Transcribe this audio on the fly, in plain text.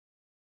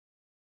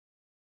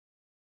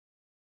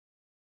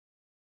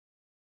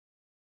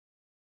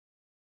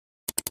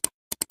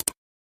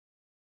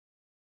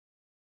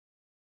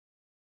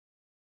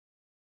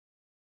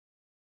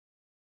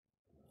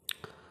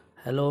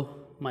Hello,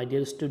 my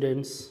dear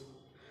students.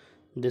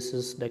 This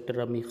is Dr.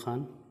 Rami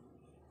Khan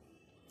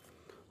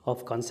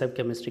of Concept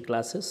Chemistry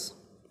classes.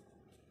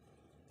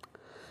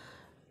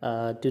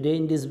 Today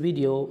in this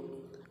video,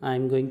 I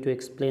am going to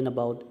explain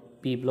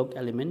about P block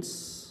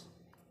elements.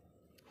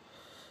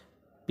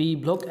 P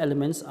block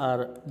elements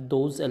are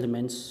those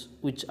elements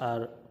which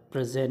are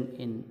present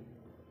in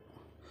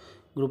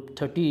group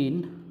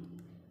 13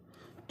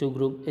 to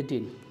group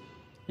 18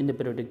 in the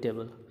periodic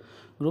table.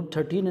 Group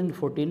 13 and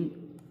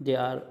 14, they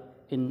are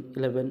in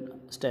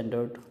 11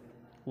 standard,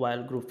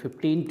 while group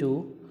 15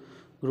 to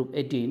group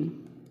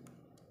 18,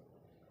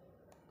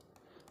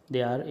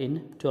 they are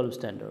in 12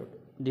 standard.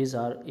 These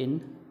are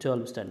in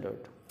 12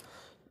 standard.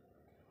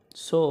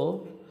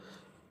 So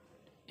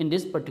in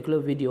this particular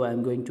video, I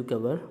am going to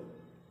cover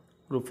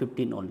group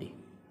 15 only.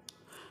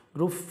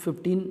 Group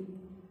 15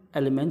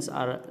 elements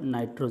are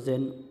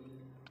nitrogen,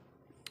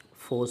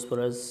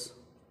 phosphorus,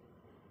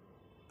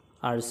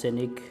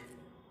 arsenic,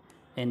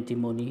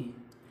 antimony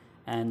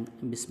and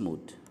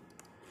bismuth.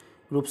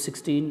 Group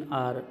 16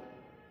 are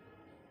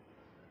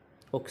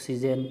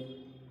oxygen,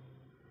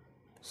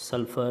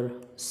 sulfur,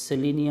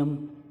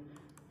 selenium,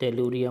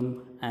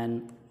 tellurium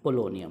and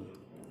polonium,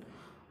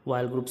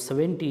 while group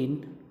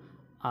 17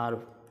 are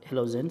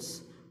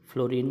halogens,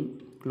 fluorine,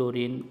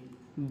 chlorine,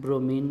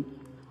 bromine,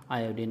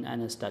 iodine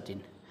and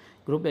astatine.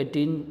 Group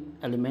 18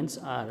 elements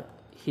are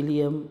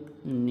helium,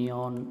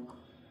 neon,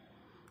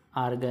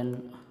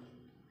 argon,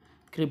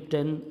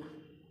 krypton,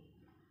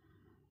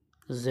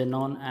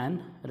 xenon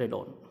and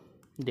radon.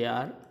 They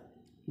are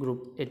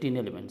group 18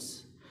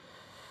 elements.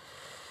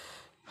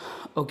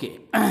 Okay,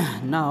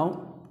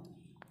 now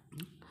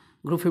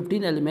group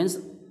 15 elements,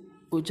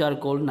 which are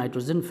called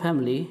nitrogen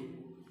family,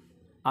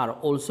 are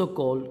also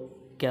called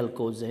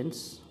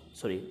chalcogens.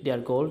 They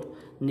are called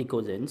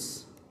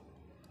nicogens.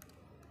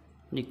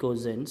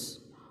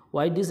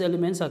 Why these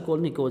elements are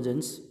called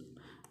nicogens?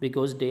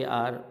 Because they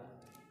are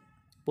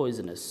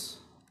poisonous,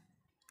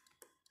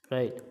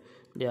 right?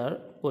 They are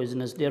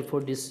poisonous,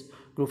 therefore these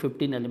group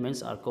 15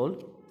 elements are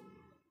called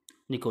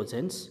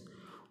nicogens,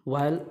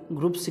 while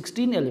group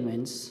 16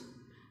 elements,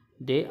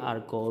 they are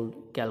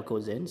called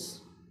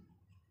chalcogens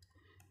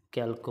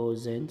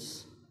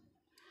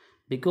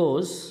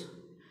because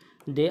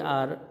they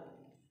are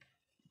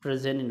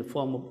present in the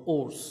form of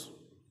ores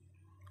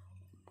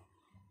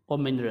or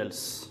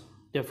minerals,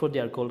 therefore they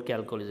are called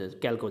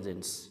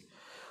chalcogens,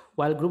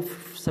 while group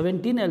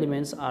 17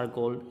 elements are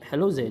called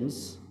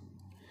halogens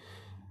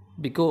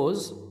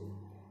because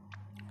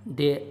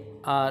they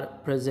are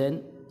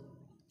present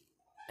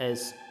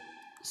as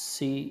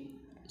sea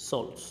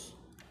salts,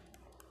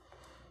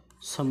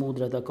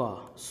 samudra ka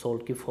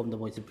salt ki form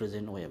the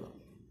present however.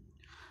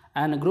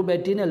 And group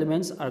 18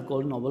 elements are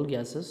called noble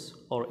gases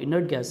or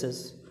inert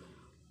gases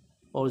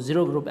or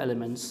zero group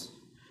elements,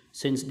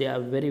 since they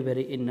are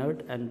very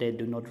inert and they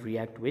do not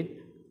react with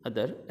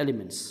other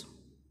elements.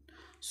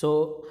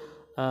 So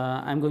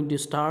I'm going to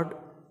start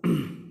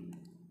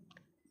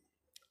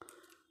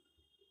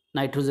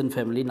nitrogen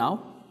family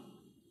now.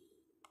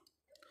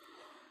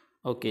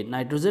 Okay,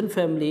 nitrogen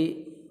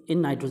family.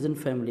 In nitrogen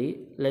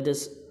family, let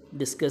us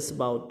discuss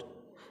about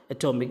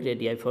atomic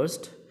radii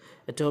first.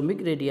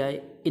 Atomic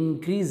radii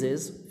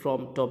increases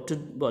from top to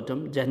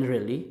bottom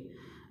generally,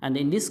 and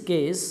in this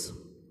case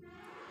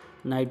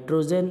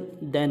nitrogen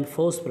then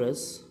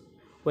phosphorus.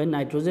 When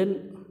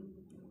nitrogen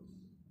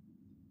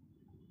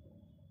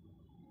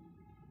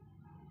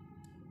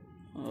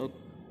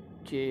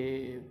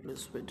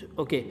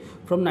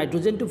from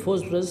nitrogen to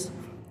phosphorus,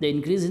 the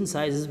increase in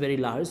size is very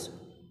large,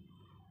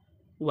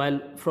 while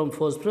from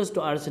phosphorus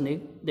to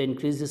arsenic, the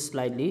increase is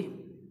slightly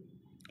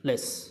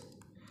less.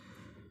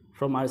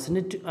 From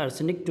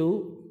arsenic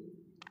to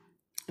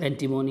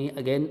antimony,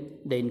 again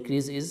the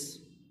increase is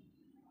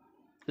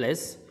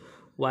less,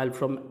 while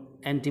from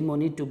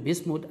antimony to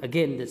bismuth,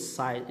 again the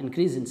size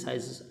increase in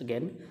size is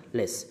again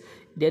less.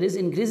 There is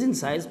increase in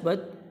size,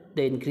 but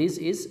the increase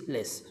is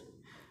less.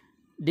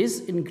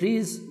 This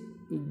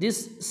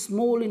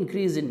small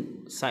increase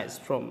in size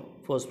from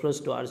phosphorus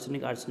to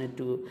arsenic, arsenic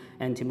to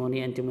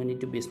antimony, antimony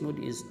to bismuth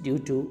is due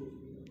to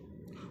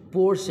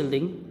poor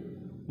shielding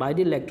by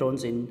the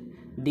electrons in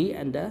D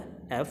and the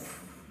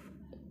F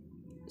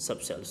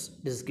subcells.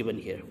 This is given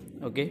here.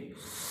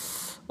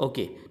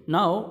 Okay,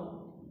 now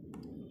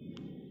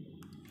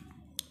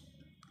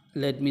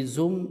let me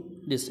zoom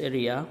this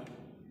area.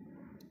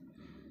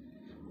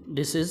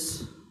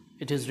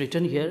 It is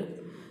written here,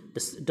 the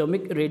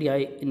atomic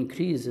radii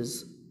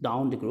increases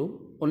down the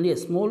group, only a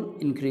small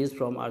increase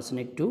from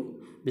arsenic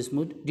to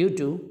bismuth due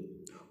to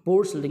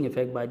poor shielding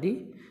effect by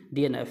the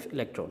D and F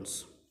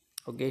electrons.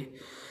 Okay,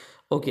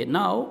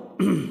 now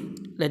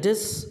let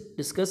us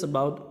discuss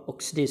about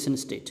oxidation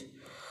state.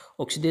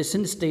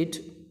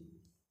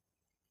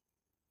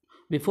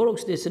 Before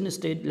oxidation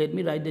state, let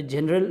me write the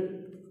general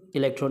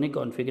electronic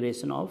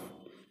configuration of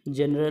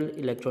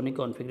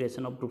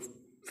group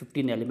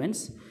 15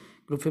 elements.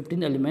 Group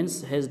 15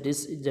 elements has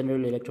this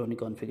general electronic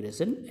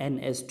configuration: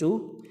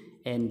 NS2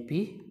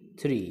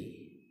 NP3.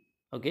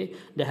 Okay,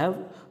 they have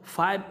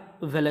 5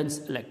 valence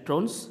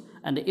electrons,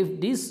 and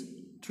if these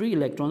 3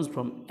 electrons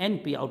from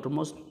np,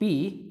 outermost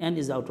p, n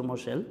is the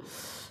outermost shell,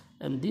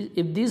 and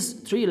if these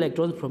 3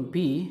 electrons from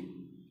p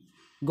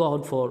go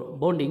out for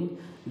bonding,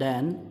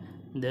 then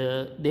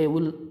they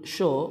will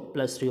show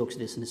 +3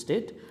 oxidation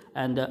state,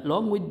 and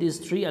along with these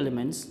 3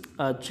 elements,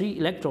 3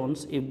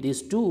 electrons, if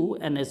these 2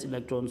 ns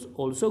electrons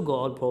also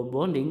go out for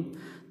bonding,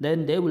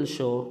 then they will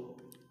show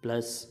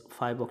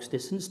 +5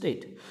 oxidation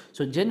state.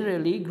 So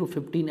generally group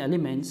 15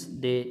 elements,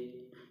 they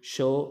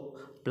show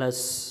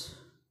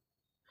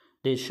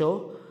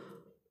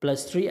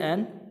 +3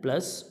 and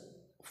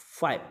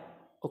 +5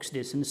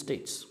 oxidation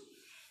states.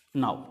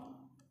 Now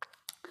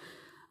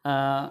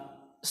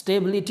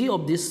stability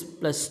of this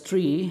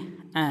 +3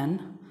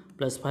 and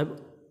 +5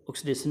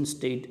 oxidation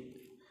state,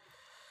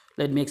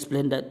 let me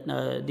explain that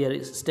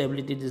their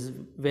stability is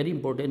very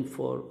important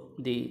for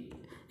the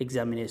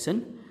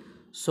examination.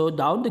 So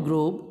down the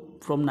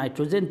group from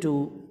nitrogen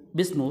to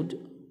bismuth,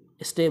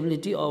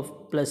 stability of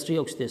 +3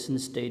 oxidation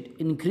state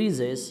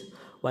increases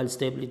while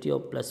stability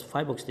of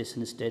 +5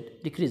 oxidation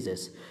state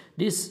decreases.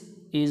 This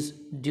is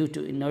due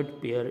to inert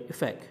pair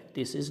effect.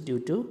 This is due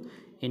to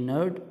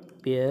inert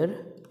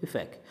pair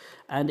effect,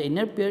 and the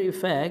inert pair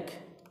effect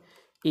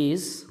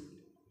is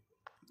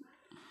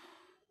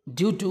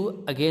due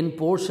to again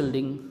pore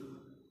shielding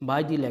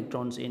by the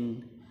electrons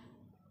in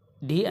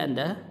d and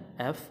the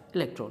f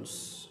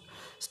electrons.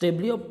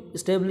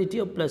 Stability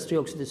of +3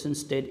 oxidation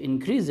state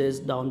increases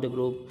down the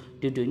group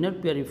due to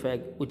inert pair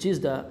effect, which is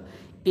the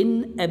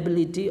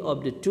inability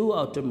of the 2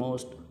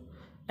 outermost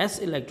s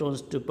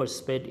electrons to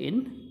participate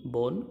in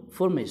bond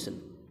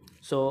formation.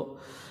 So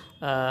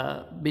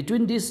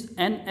between this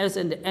ns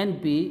and the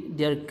np,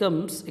 there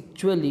comes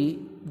actually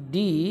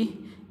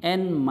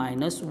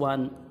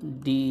dn-1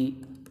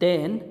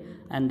 d10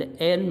 and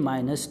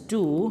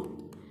n-2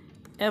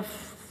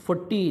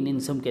 f14 in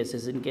some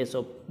cases, in case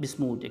of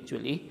bismuth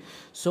actually.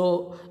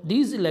 So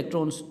these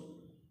electrons,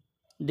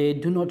 they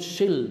do not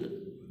shield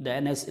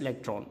the ns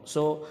electron.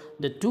 So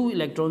the 2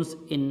 electrons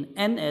in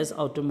ns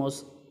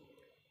outermost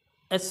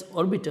s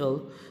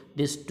orbital,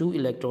 these 2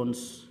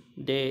 electrons,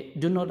 they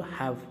do not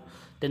have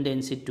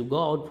tendency to go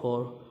out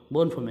for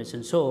bond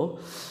formation. So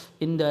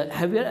in the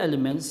heavier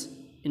elements,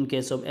 in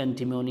case of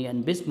antimony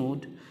and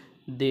bismuth,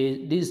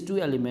 these 2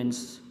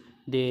 elements,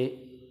 they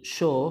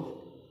show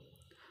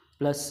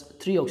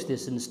 +3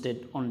 oxidation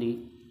state only,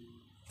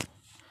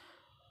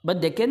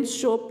 but they can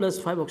show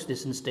 +5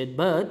 oxidation state,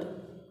 but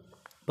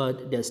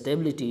their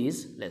stability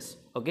is less.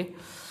 Okay,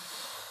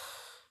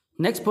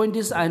 next point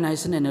is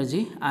ionization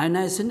energy.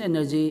 Ionization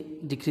energy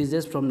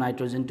decreases from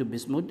nitrogen to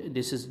bismuth.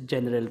 This is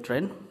general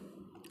trend.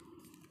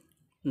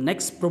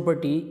 Next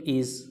property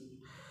is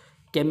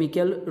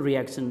chemical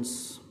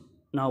reactions.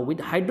 Now with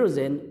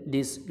hydrogen,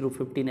 these group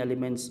 15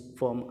 elements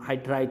form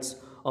hydrides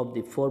of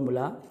the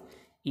formula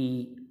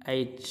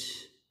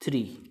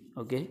EH3.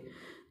 Okay,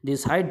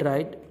 these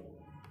hydrides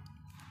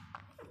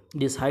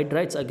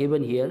are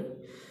given here: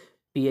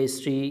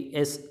 PH3,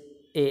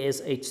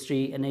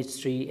 ASH3,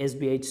 NH3,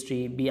 SBH3,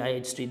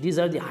 BiH3. These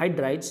are the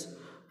hydrides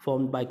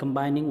formed by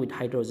combining with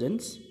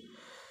hydrogens.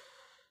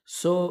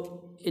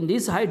 So in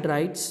these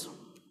hydrides,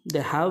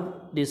 they have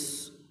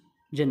this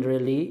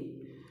generally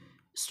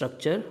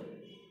structure.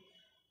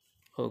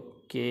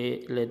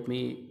 Okay, let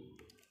me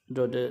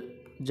draw the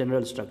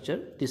general structure.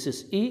 This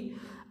is E,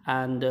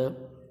 and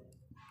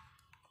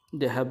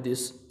they have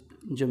this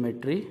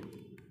geometry,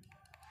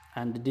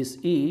 and this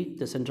E,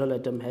 the central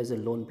atom, has a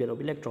lone pair of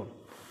electron.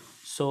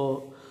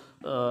 So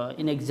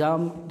in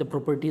exam, the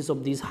properties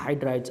of these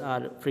hydrides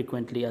are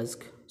frequently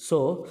asked.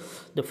 So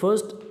the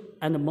first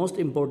and the most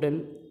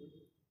important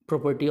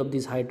property of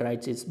these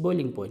hydrides is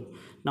boiling point.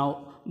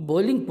 Now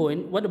boiling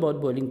point, what about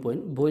boiling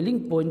point?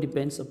 Boiling point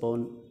depends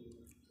upon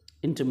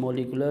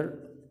intermolecular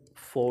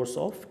force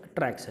of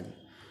attraction.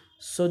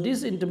 So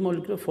this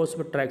intermolecular force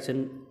of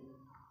attraction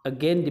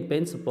again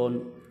depends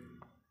upon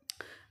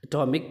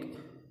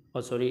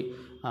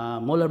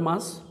molar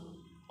mass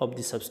of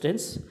the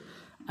substance,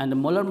 and the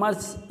molar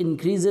mass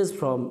increases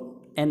from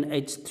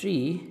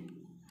NH3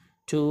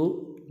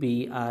 to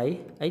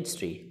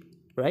BiH3,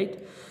 right?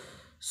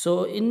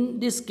 So in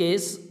this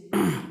case,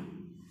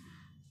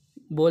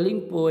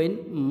 boiling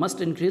point must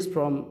increase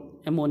from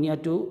ammonia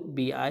to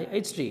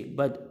BiH3,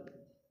 but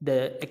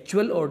the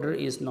actual order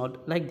is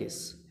not like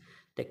this.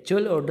 The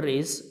actual order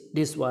is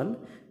this one: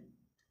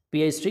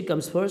 PH3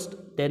 comes first,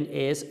 then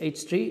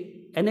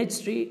ASH3,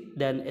 NH3,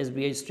 then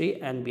SBH3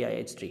 and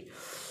BiH3.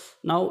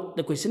 Now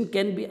the question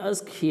can be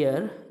asked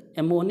here: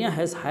 ammonia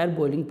has higher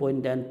boiling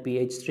point than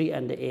PH3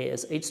 and the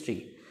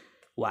ASH3.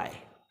 Why?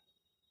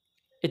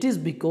 It is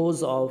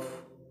because of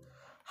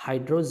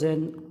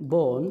hydrogen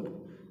bond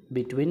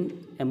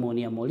between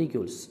ammonia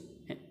molecules.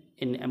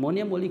 In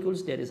ammonia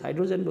molecules, there is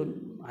hydrogen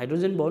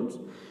bonds.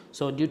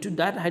 So due to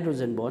that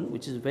hydrogen bond,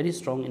 which is very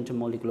strong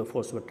intermolecular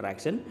force of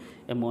attraction,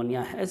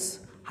 ammonia has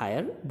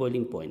higher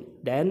boiling point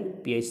than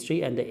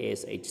PH3 and the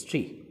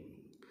ASH3.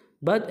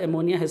 But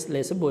ammonia has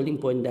lesser boiling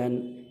point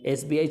than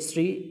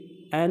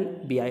SBH3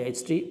 and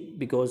BiH3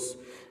 because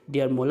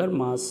their molar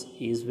mass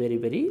is very,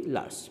 very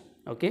large.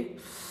 Okay,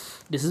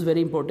 this is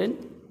very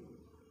important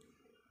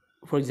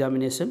for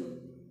examination.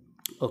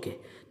 Okay,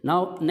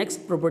 now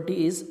next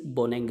property is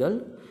bone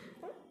angle.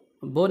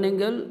 Bone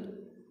angle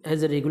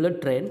has a regular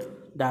trend,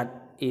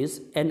 that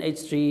is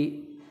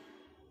NH3,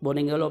 bone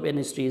angle of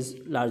NH3 is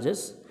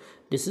largest.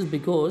 This is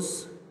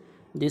because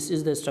this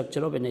is the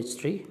structure of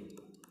NH3.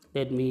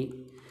 Let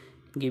me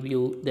give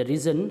you the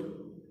reason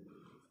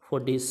for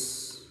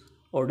this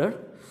order.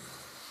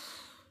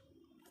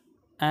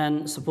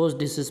 And suppose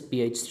this is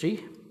PH3,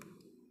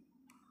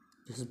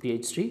 this is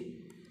PH3.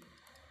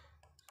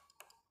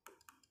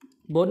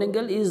 Bone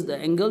angle is the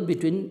angle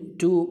between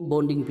two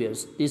bonding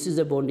pairs. This is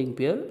a bonding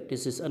pair,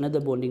 this is another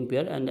bonding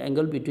pair, and the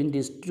angle between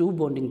these two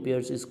bonding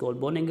pairs is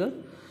called bone angle.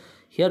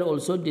 Here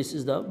also this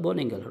is the bone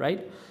angle,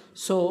 right?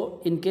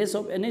 So in case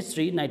of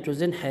NH3,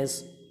 nitrogen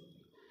has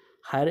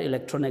higher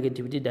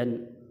electronegativity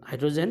than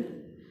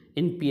hydrogen.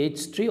 In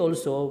PH3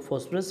 also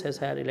phosphorus has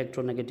higher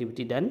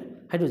electronegativity than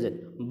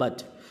hydrogen,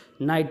 but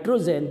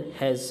nitrogen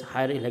has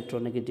higher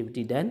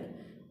electronegativity than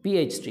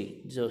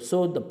PH3.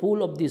 So the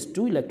pool of these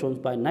two electrons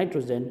by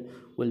nitrogen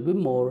will be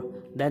more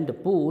than the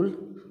pool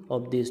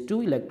of these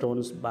two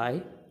electrons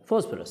by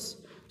phosphorus.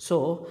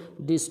 So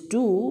these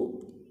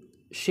two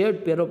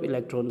shared pair of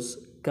electrons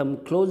come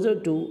closer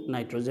to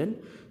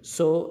nitrogen.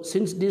 So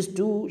since these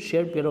two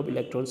shared pair of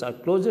electrons are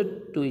closer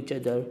to each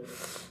other,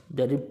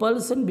 the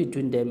repulsion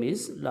between them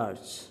is large.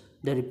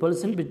 The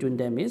repulsion between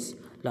them is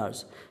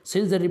large.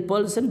 Since the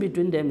repulsion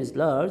between them is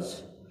large,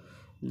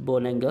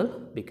 bone angle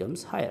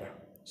becomes higher.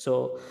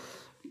 So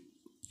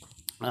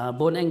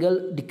bone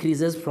angle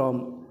decreases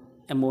from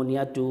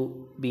ammonia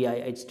to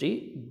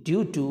BiH3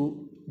 due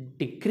to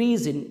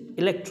decrease in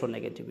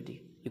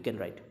electronegativity. You can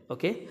write,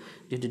 okay,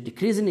 due to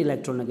decrease in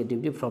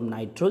electronegativity from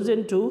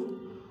nitrogen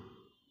to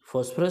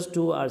phosphorus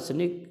to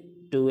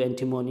arsenic to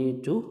antimony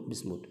to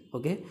bismuth.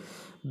 Okay,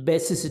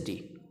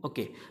 basicity.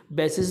 Okay,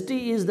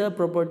 basicity is the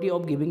property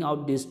of giving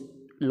out this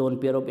lone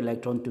pair of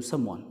electron to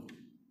someone,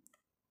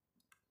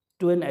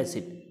 to an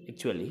acid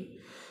actually.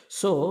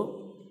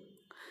 So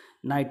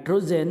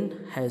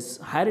nitrogen has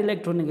higher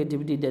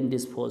electronegativity than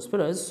this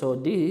phosphorus, so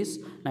this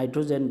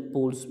nitrogen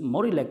pulls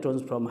more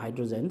electrons from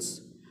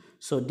hydrogens.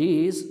 So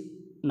this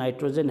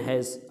nitrogen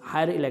has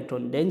higher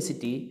electron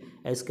density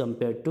as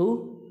compared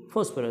to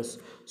phosphorus,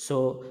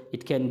 so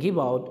it can give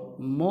out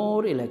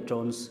more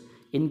electrons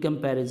in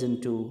comparison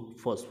to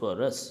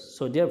phosphorus.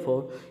 So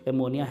therefore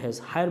ammonia has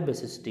higher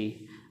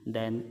basicity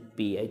than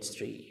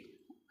PH3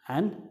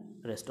 and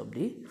rest of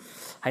the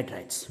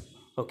hydrides.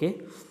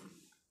 Okay,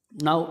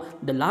 now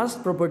the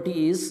last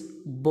property is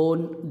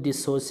bone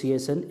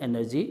dissociation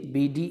energy.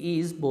 BD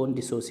is bone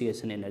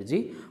dissociation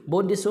energy.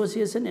 Bone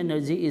dissociation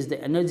energy is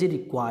the energy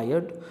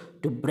required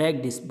to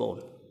break this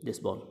bond,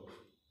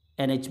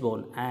 NH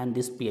bond and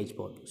this PH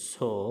bond.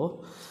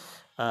 So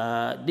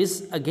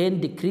this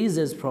again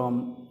decreases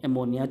from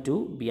ammonia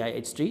to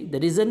BiH3. The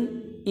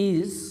reason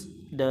is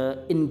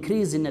the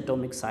increase in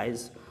atomic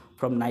size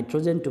from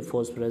nitrogen to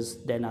phosphorus,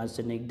 then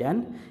arsenic,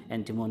 then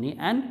antimony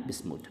and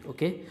bismuth.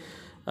 Okay,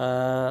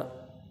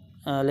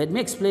 let me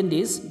explain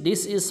this.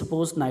 This is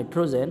suppose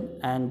nitrogen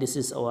and this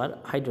is our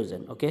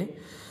hydrogen. Okay,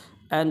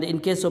 and in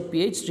case of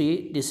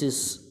PH3, this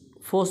is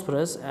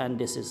phosphorus and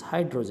this is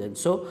hydrogen.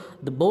 So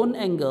the bone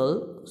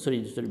angle,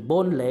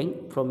 bone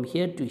length from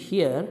here to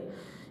here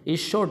is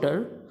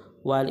shorter,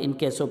 while in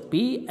case of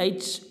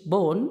PH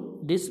bone,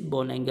 this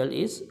bone angle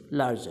is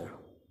larger.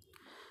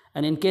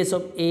 And in case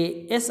of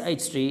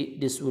ASH3,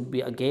 this would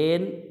be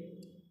again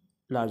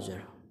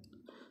larger.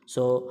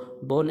 So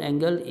bone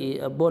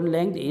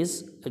length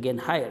is again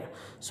higher.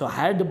 So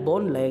higher the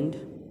bone length,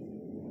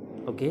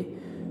 okay,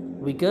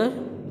 weaker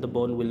the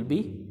bone will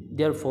be.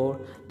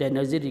 Therefore the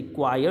energy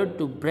required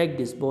to break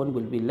this bone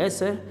will be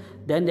lesser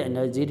than the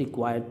energy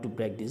required to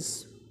break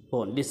this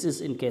bone. This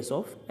is in case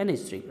of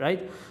NH3,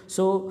 right?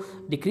 So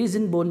decrease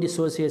in bone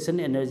dissociation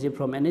energy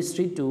from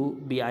NH3 to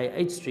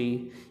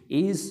BiH3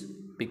 is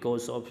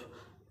because of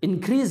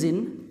increase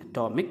in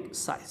atomic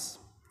size,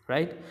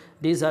 right?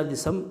 These are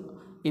some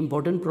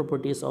important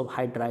properties of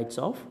hydrides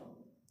of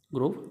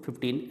group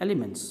 15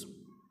 elements,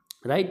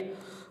 right?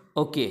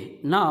 Okay,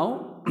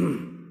 now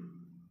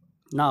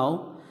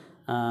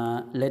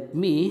let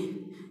me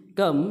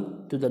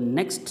come to the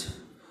next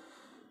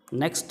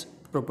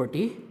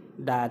property,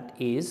 that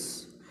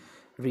is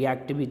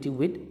reactivity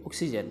with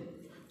oxygen.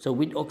 So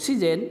with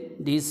oxygen,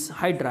 these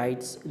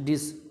hydrides,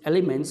 these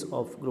elements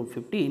of group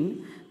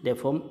 15, they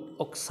form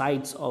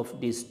oxides of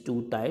these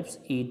two types,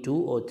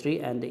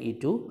 E2O3 and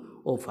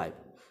E2O5.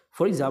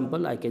 For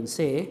example, I can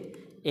say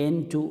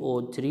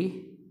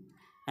N2O3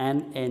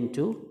 and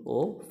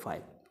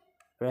N2O5,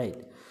 right?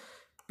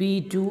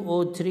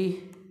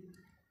 P2O3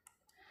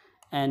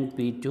 and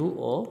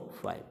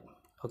P2O5.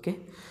 Okay,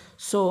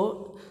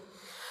 so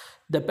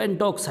the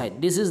pentoxide,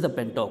 this is the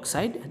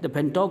pentoxide. The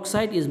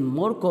pentoxide is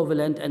more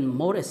covalent and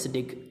more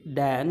acidic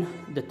than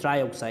the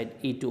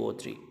trioxide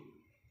E2O3.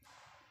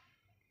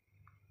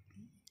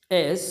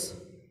 As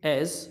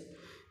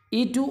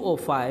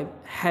E2O5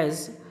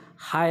 has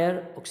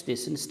higher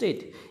oxidation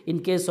state.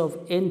 In case of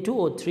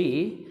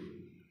N2O3,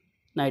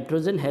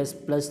 nitrogen has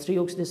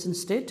 +3 oxidation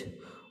state,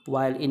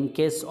 while in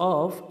case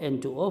of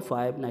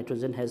N2O5,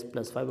 nitrogen has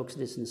 +5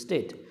 oxidation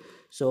state.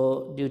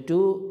 So due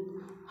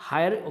to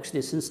higher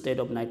oxidation state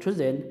of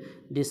nitrogen,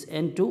 this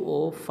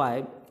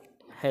N2O5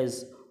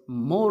 has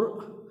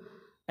more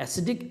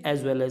acidic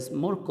as well as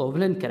more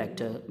covalent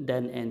character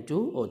than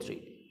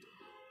N2O3.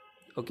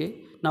 Okay,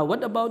 now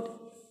what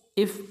about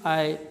if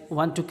I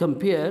want to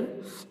compare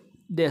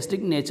the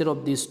acidic nature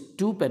of these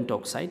two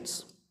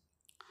pentoxides?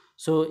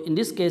 So in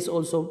this case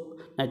also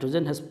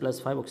nitrogen has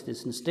 +5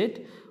 oxidation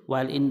state,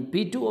 while in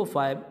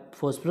P2O5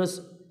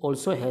 phosphorus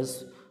also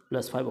has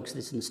 +5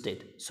 oxidation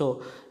state.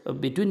 So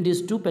between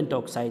these two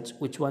pentoxides,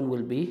 which one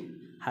will be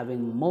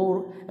having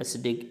more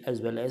acidic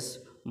as well as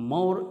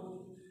more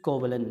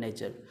covalent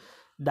nature?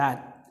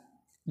 That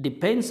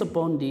depends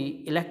upon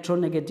the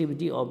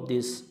electronegativity of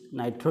this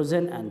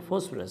nitrogen and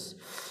phosphorus.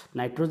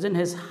 Nitrogen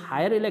has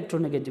higher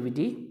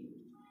electronegativity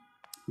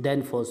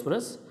than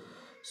phosphorus,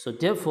 so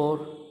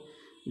therefore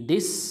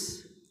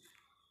this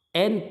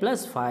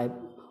N+5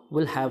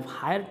 will have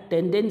higher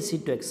tendency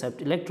to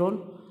accept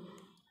electron.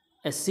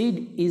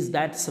 Acid is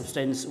that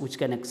substance which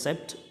can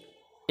accept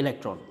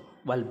electron,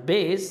 while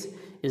base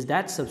is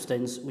that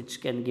substance which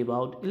can give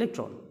out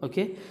electron.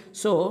 Okay,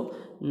 so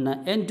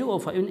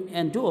N2O5, in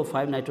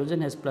N2O5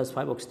 nitrogen has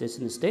 +5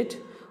 oxidation state,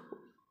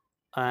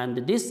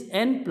 and this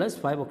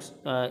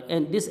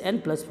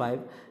N+5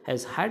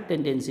 has higher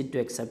tendency to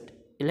accept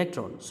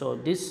electron. So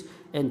this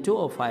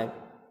N2O5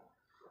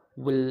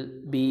 will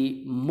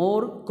be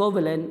more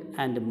covalent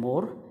and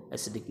more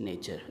acidic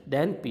nature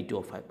than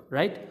P2O5,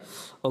 right?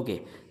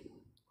 Okay,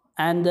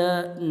 and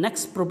the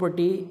next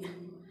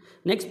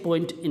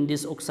point in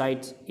this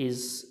oxides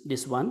is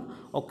this one.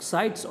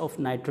 Oxides of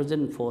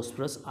nitrogen and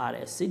phosphorus are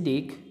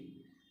acidic.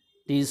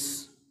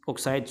 These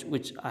oxides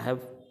which I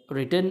have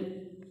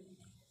written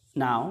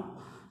now,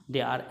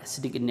 they are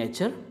acidic in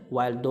nature,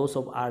 while those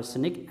of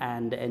arsenic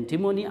and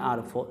antimony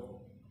are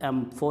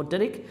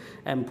amphoteric.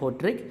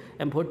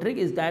 Amphoteric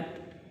is that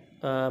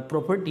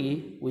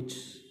property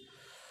which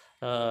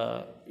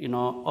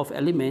of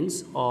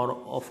elements or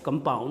of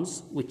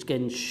compounds which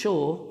can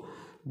show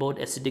both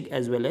acidic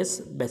as well as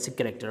basic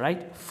character,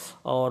 right?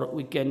 Or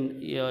we can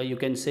you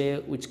can say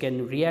which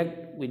can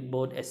react with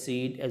both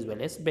acid as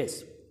well as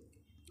base.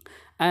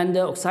 And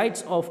the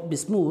oxides of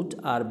bismuth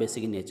are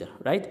basic in nature,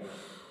 right?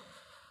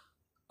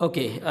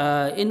 Okay,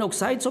 in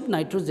oxides of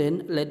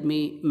nitrogen, let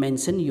me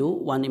mention you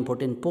one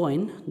important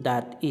point,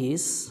 that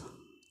is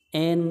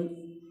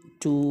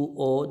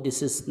N2O.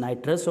 This is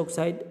nitrous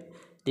oxide,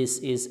 this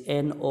is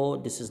NO,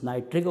 this is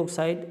nitric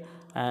oxide,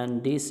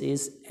 and this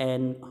is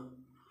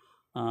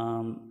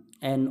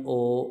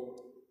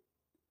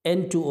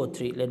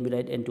N2O3. Let me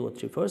write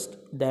N2O3 first,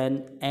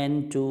 then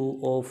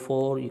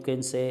N2O4 you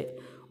can say,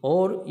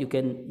 or you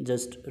can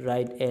just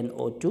write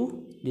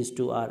NO2. These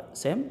two are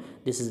same.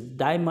 This is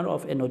dimer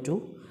of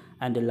NO2,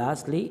 and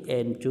lastly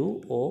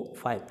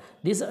N2O5.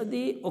 These are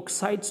the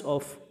oxides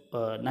of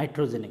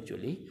nitrogen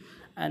actually,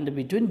 and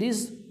between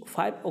these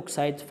five or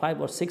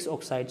six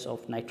oxides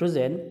of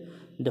nitrogen,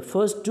 the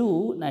first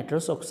two,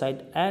 nitrous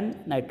oxide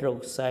and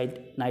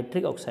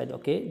nitric oxide,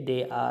 okay,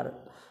 they are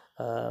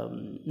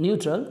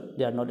neutral,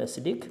 they are not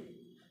acidic,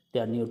 they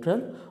are neutral,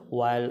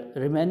 while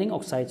remaining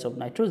oxides of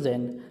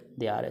nitrogen,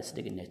 they are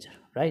acidic in nature,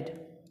 right?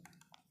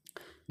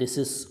 This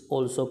is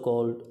also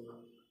called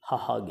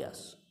ha-ha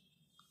gas,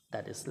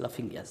 that is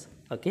laughing gas,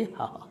 okay,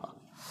 ha-ha-ha.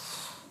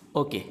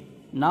 Okay,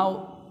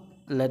 now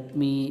let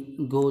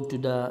me go to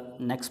the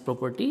next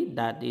property,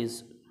 that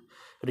is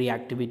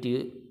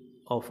reactivity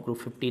of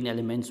group 15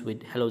 elements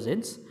with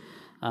halogens.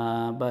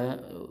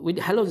 But with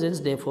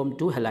halogens they form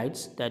two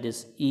halides, that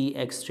is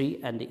EX3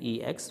 and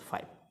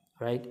EX5,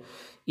 right?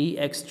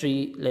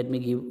 EX3, let me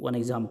give one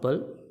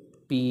example,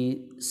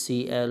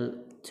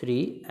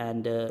 PCl3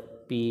 and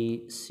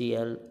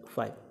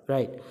PCl5,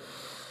 right?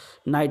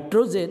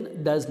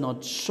 Nitrogen does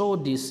not show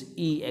this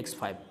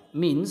EX5,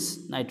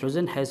 means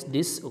nitrogen has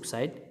this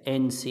oxide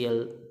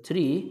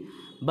NCl3,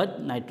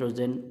 but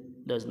nitrogen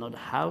does not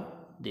have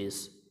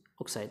this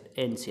oxide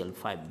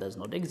NCl5, does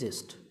not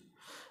exist.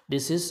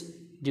 This is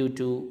due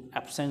to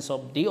absence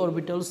of d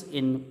orbitals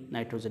in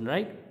nitrogen,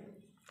 right?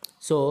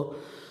 So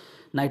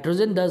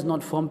nitrogen does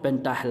not form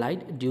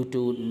pentahalide due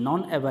to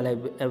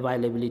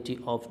non-availability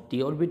of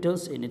d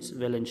orbitals in its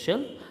valence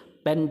shell.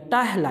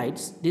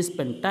 Pentahalides, this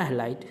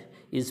pentahalide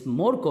is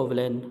more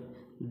covalent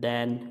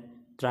than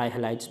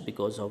trihalides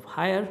because of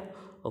higher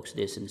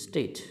oxidation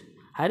state.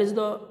 Higher is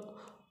the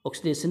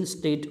oxidation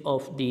state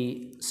of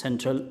the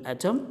central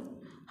atom,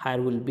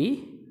 higher will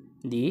be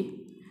the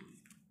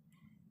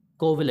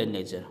covalent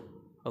nature.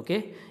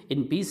 Okay,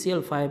 in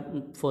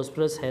PCl5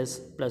 phosphorus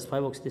has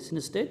 +5 oxidation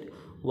state,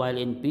 while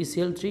in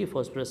PCl3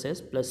 phosphorus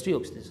has +3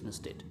 oxidation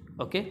state.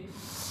 Okay,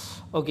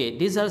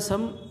 these are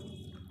some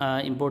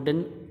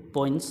important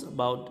points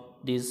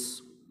about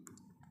these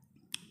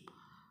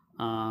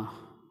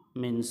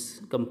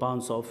means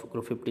compounds of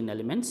group 15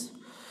 elements.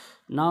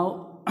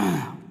 Now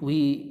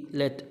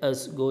let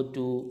us go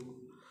to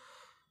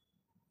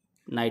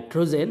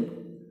nitrogen.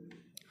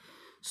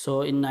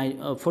 So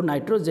for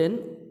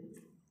nitrogen,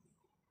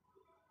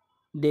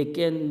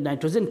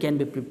 nitrogen can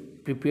be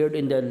prepared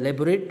in the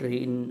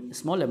laboratory in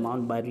small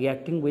amount by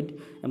reacting with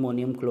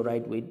ammonium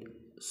chloride with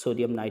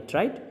sodium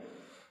nitrite.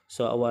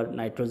 So our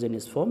nitrogen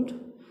is formed,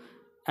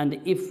 and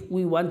if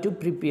we want to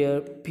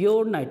prepare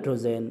pure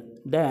nitrogen,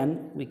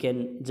 then we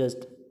can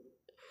just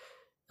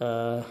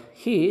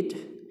heat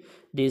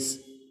this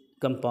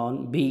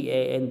compound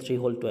BaN3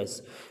 whole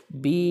twice.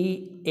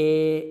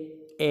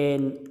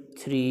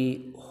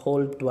 BaN3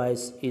 whole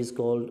twice is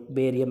called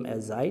barium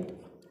azide.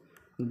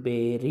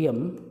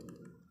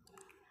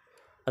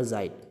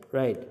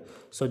 Right?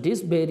 So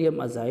this barium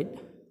azide,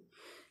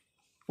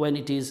 when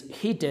it is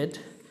heated,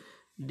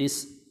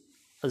 this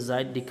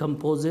azide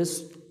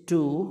decomposes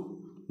to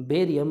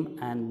barium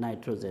and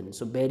nitrogen.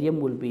 So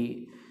barium will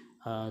be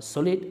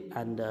solid,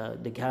 and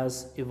the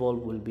gas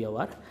evolved will be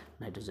our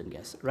nitrogen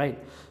gas, right?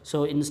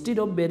 So instead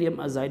of barium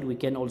azide, we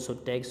can also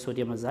take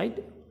sodium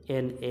azide,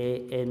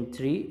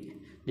 NaN3.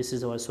 This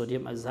is our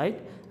sodium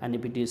azide, and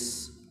if it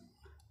is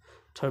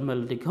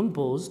thermal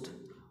decomposed,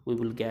 we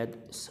will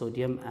get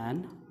sodium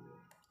and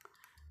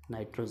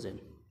nitrogen.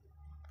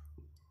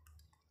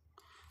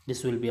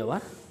 This will be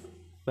our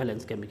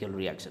valence chemical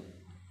reaction.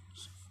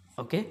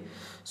 Okay,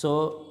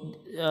 so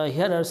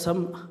here are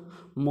some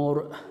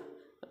more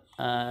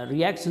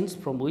reactions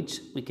from which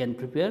we can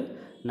prepare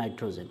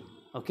nitrogen.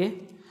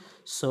 Okay,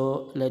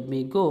 so let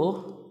me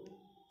go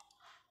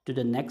to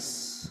the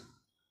next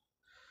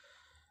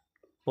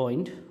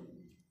point.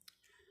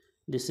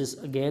 This is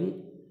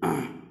again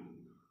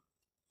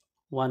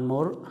one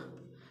more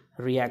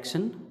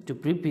reaction to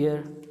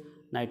prepare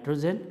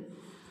nitrogen.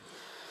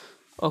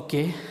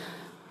 Okay,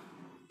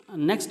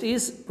 next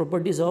is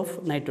properties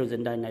of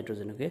nitrogen,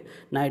 dinitrogen. Okay,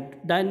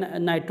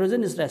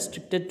 nitrogen is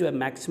restricted to a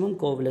maximum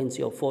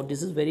covalency of 4.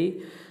 This is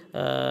very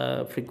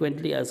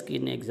frequently asked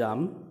in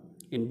exam,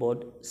 in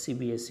both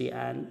CBSE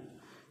and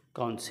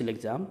council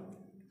exam.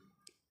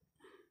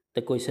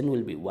 The question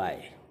will be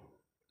why.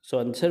 So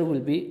answer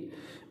will be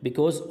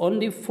because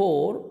only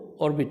 4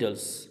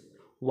 orbitals,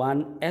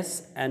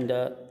 1s and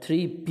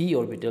 3p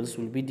orbitals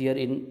will be there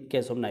in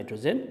case of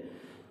nitrogen.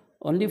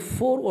 Only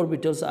 4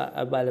 orbitals are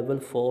available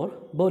for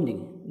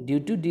bonding. Due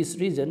to this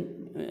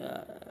reason,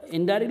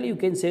 indirectly you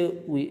can say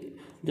we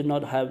do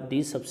not have d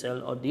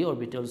subshell or d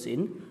orbitals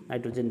in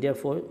nitrogen.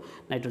 Therefore,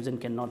 nitrogen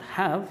cannot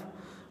have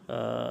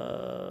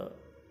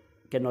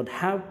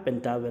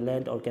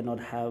pentavalent or cannot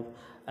have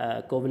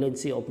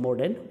covalency of more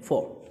than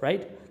 4.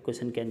 Right?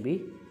 Question can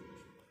be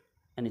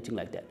anything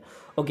like that.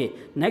 Okay.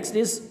 Next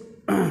is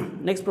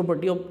next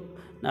property of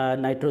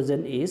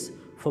nitrogen is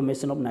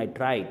formation of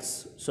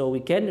nitrites. So we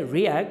can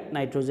react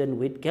nitrogen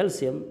with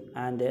calcium,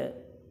 and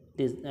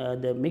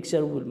the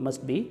mixture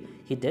must be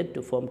heated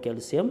to form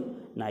calcium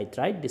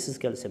nitrite. This is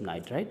calcium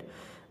nitrite,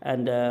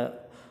 and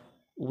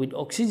with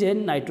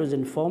oxygen,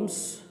 nitrogen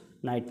forms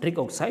nitric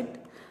oxide,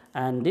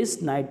 and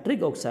this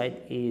nitric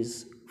oxide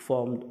is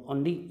formed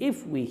only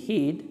if we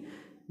heat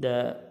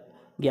the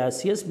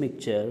gaseous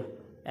mixture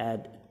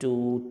at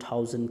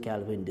 2000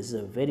 Kelvin. This is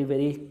a very,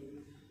 very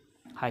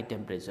high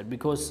temperature,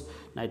 because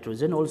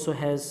nitrogen also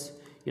has,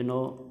 you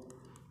know,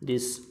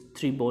 these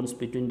 3 bonds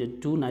between the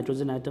 2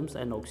 nitrogen atoms,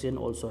 and oxygen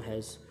also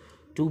has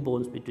 2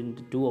 bonds between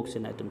the 2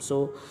 oxygen atoms.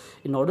 So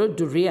in order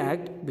to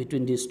react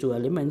between these 2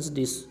 elements,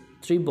 these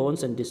 3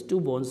 bonds and these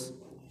 2 bonds,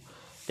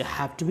 they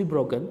have to be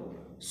broken.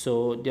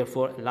 So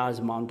therefore a large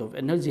amount of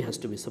energy has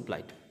to be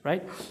supplied,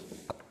 right?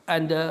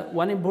 And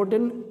one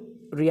important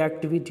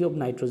reactivity of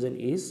nitrogen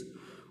is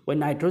when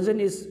nitrogen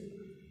is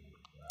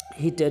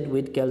heated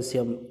with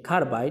calcium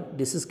carbide.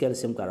 This is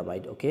calcium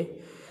carbide. Okay,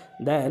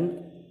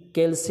 then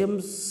calcium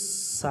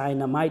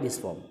cyanamide is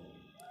formed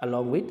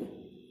along with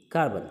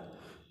carbon.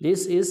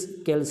 This is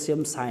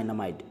calcium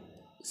cyanamide,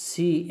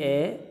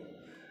 CaCN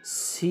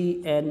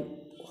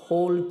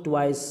whole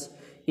twice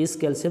is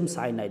calcium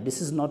cyanide. This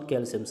is not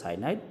calcium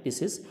cyanide,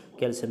 this is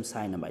calcium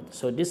cyanamide.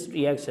 So this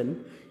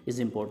reaction is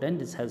important.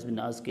 This has been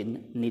asked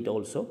in NEET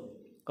also.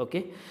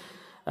 Okay,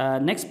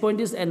 next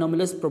point is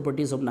anomalous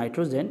properties of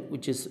nitrogen,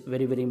 which is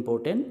very, very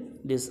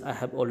important. This I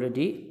have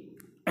already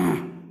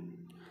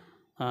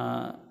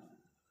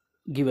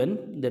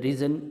given the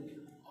reason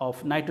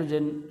of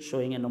nitrogen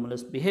showing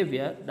anomalous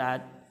behavior.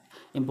 That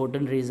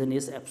important reason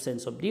is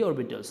absence of d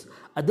orbitals.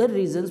 Other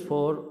reasons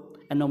for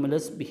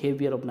anomalous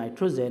behavior of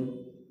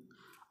nitrogen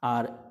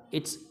are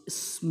its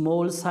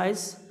small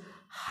size,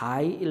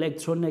 high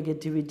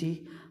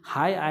electronegativity,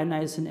 high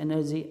ionization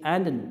energy,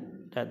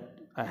 and that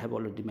I have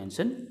already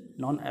mentioned,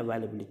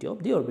 non-availability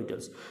of d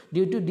orbitals.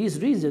 Due to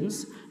these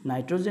reasons,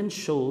 nitrogen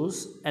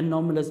shows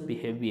anomalous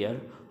behavior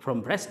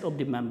from rest of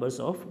the members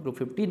of group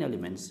 15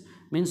 elements.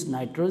 Means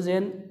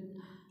nitrogen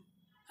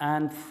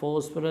and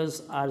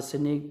phosphorus,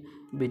 arsenic,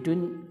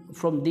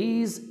 from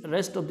these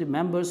rest of the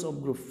members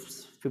of group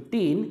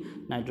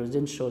 15,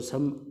 nitrogen shows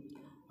some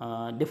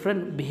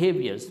different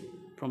behaviors,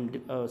 from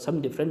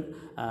some different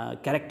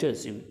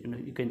characters,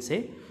 you can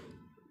say,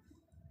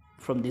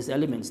 from these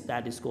elements.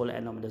 That is called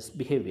anomalous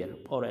behavior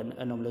or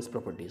anomalous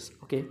properties.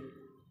 Okay,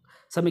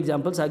 Some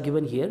examples are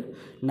given here.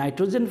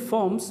 Nitrogen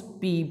forms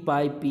p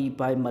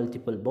pi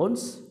multiple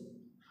bonds.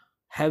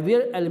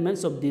 Heavier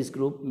elements of this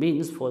group,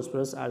 means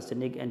phosphorus,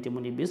 arsenic,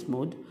 antimony,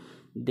 bismuth,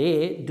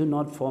 they do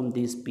not form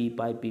this p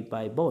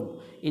pi bond.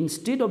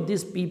 Instead of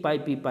this p pi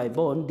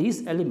bond,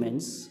 these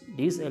elements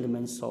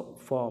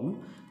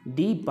form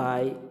d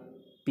pi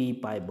p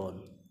pi bond.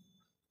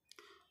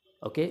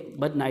 Okay,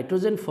 but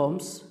nitrogen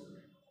forms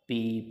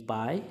p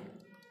pi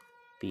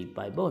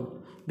bond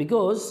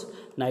because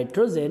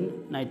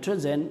nitrogen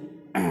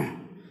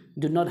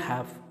do not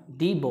have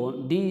d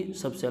bond, d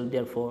subshell,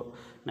 therefore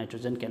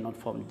nitrogen cannot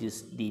form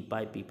this d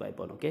pi p pi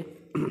bond. Okay.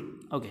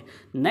 Okay,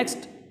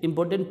 next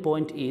important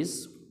point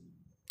is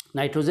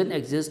nitrogen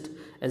exists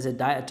as a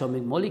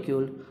diatomic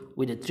molecule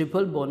with a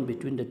triple bond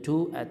between the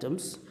two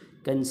atoms.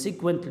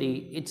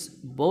 Consequently, its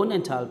bond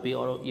enthalpy,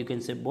 or you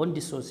can say bond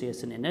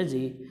dissociation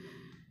energy,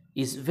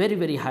 is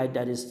very high,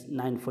 that is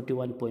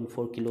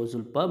 941.4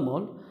 kilojoule per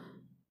mole,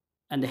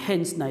 and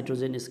hence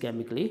nitrogen is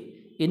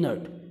chemically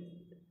inert.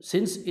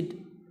 Since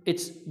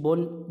its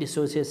bond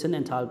dissociation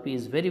enthalpy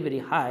is very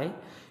high,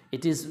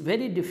 it is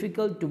very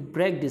difficult to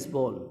break this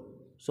bond,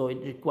 so it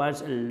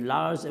requires a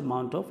large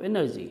amount of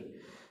energy.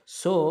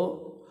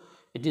 So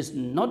it is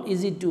not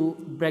easy to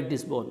break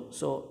this bond,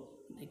 so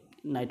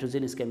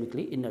nitrogen is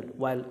chemically inert,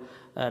 while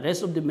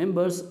rest of the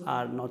members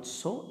are not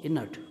so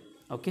inert.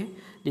 Okay,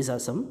 these are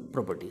some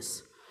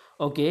properties.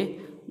 Okay,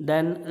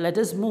 then let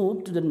us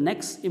move to the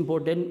next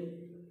important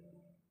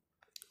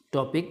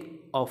topic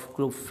of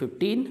group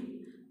 15,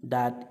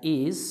 that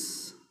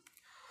is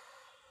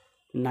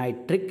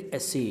nitric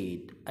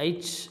acid,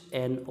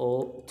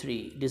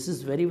 HNO3. This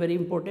is very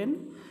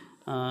important.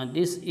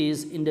 This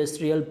is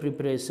industrial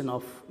preparation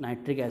of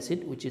nitric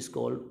acid, which is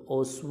called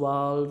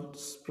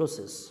Ostwald's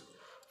process.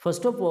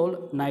 First of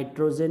all,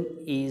 nitrogen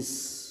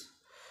is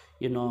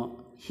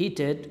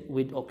heated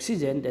with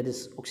oxygen, that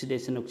is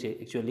oxidation,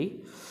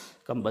 actually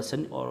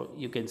combustion, or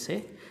you can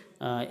say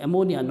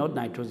ammonia, not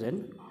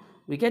nitrogen.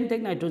 We can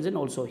take nitrogen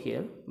also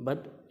here,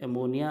 but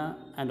ammonia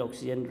and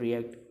oxygen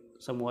react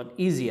somewhat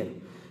easier.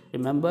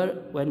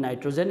 Remember, when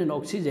nitrogen and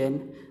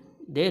oxygen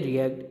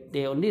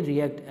they only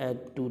react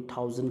at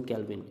 2000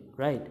 Kelvin,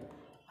 right?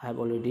 I have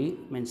already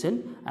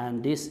mentioned,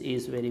 and this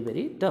is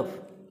very tough.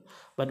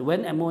 But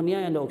when ammonia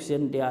and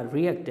oxygen they are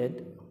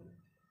reacted,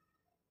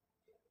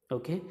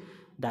 okay,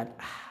 that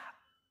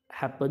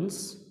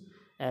happens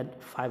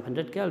at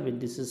 500 Kelvin.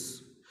 This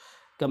is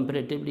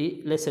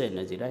comparatively lesser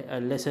energy,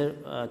 right?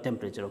 Lesser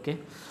temperature. Okay,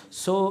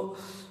 so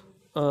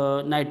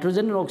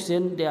nitrogen and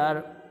oxygen they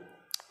are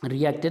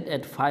reacted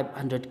at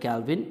 500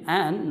 Kelvin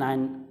and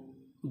 9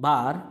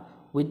 bar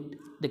with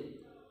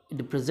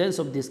the presence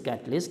of this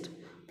catalyst,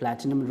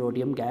 platinum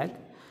rhodium gas,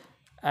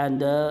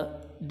 and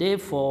they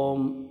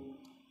form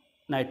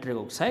nitric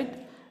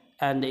oxide.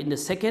 And in the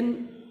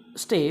second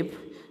step,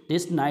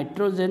 this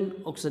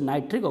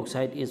nitric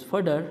oxide is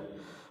further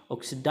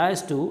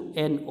oxidized to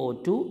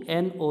NO2.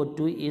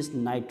 NO2 is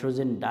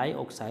nitrogen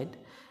dioxide,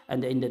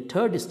 and in the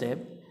third step,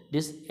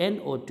 this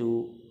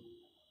NO2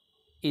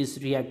 is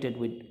reacted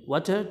with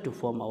water to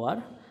form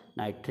our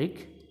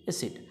nitric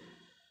acid.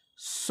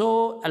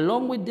 So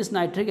along with this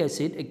nitric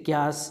acid, a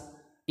gas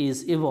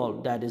is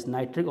evolved, that is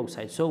nitric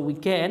oxide. So we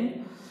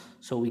can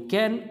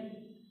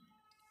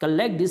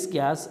collect this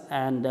gas,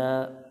 and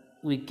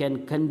we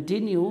can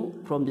continue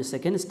from the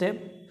second step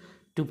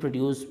to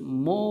produce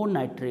more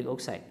nitric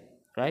oxide,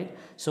 right?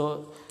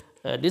 So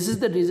this is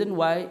the reason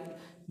why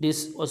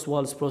this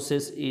Ostwald's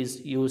process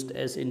is used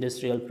as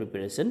industrial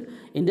preparation.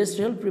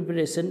 Industrial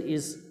preparation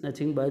is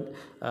nothing but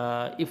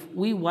if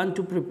we want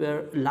to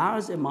prepare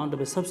large amount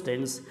of a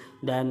substance,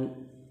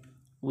 then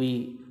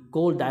we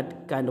call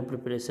that kind of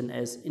preparation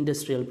as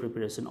industrial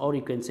preparation, or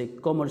you can say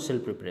commercial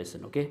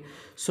preparation. Okay,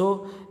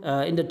 so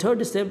in the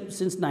third step,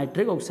 since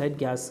nitric oxide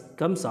gas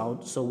comes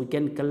out, so we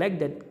can collect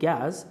that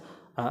gas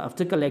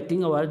after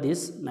collecting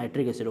this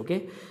nitric acid.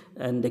 Okay,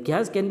 and the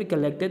gas can be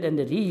collected and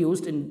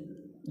reused in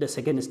the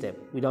second step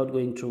without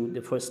going through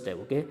the first step.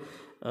 Okay,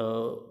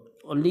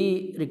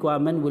 only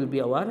requirement will be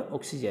our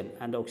oxygen,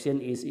 and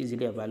oxygen is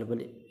easily available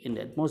in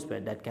the atmosphere,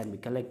 that can be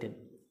collected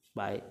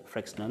by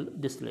fractional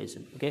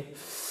distillation. Okay,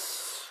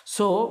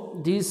 so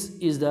this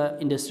is the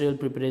industrial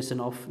preparation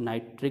of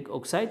nitric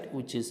oxide,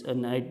 which is a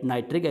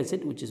nitric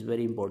acid, which is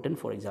very important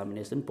for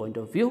examination point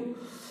of view.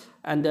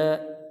 And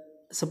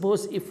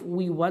suppose if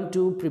we want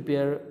to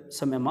prepare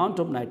some amount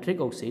of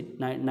nitric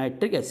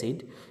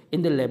acid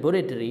in the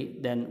laboratory,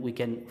 then we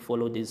can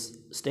follow this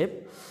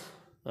step.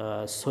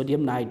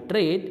 Sodium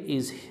nitrate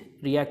is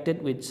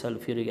reacted with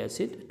sulfuric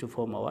acid to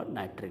form our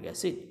nitric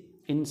acid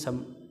in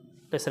some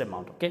lesser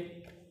amount.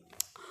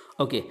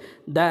 Okay,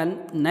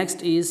 then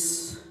next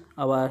is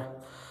our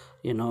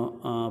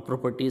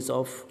properties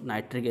of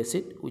nitric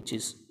acid, which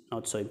is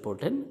not so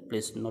important.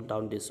 Please note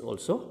down this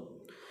also.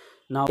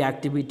 Now,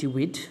 reactivity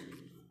with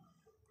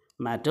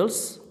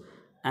metals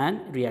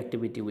and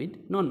reactivity with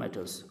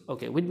non-metals.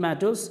 Okay, with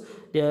metals,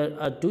 there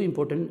are two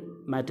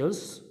important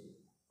metals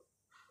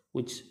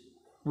which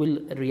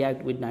will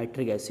react with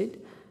nitric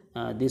acid.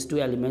 These two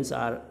elements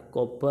are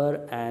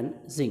copper and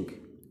zinc.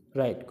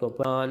 right?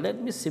 Copper.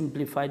 Let me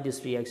simplify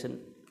this reaction.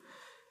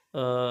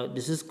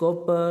 This is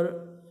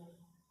copper,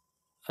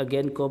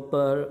 again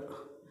copper,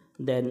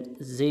 then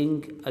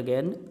zinc,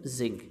 again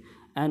zinc,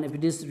 and if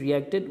it is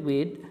reacted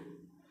with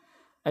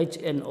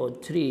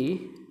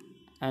HNO3,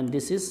 and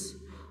this is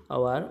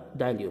our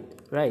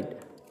dilute, right?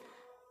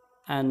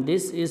 And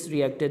this is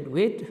reacted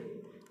with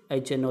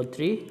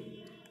HNO3,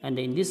 and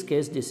in this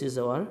case this is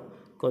our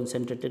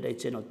concentrated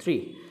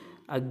HNO3.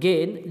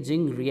 Again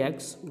zinc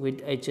reacts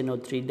with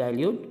HNO3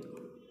 dilute,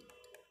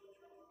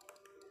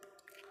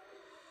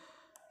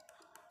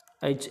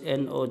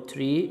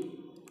 HNO3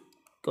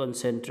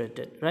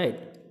 concentrated,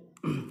 right?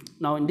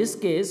 Now in this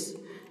case,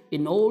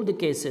 in all the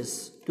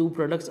cases, two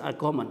products are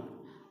common,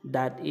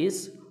 that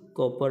is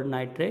copper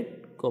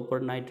nitrate,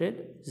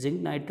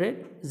 zinc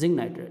nitrate,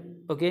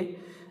 okay?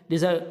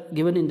 These are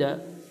given in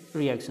the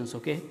reactions,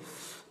 okay?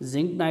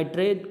 Zinc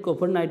nitrate,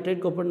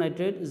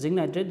 zinc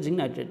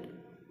nitrate.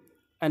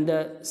 And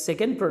the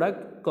second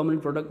product, common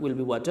product, will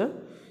be water.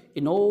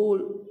 In all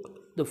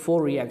the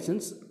four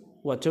reactions,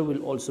 water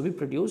will also be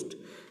produced.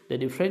 The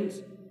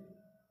difference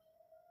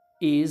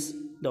is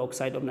the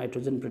oxide of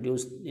nitrogen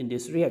produced in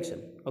this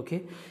reaction,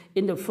 okay?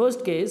 In the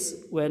first case,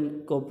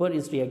 when copper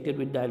is reacted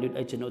with dilute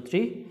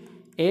HNO3,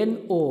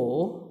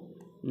 NO,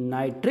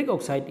 nitric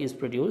oxide, is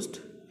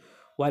produced,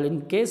 while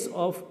in case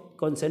of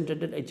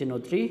concentrated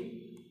HNO3,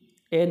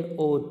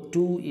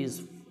 NO2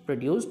 is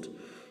produced.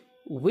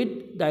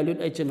 With dilute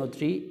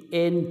HNO3,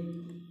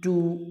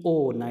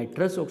 N2O,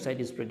 nitrous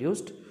oxide, is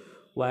produced,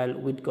 while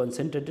with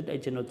concentrated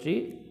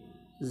HNO3,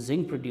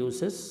 zinc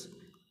produces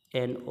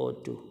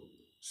NO2.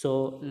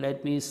 So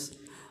let me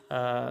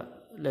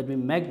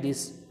make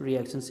these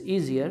reactions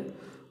easier.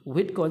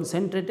 With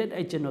concentrated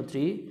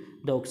HNO3,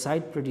 the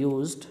oxide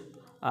produced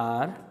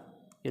are,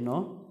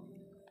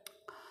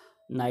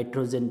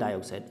 nitrogen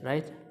dioxide,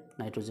 right?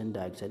 Nitrogen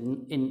dioxide.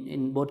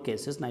 In both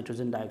cases,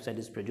 nitrogen dioxide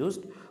is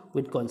produced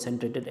with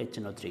concentrated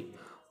HNO3,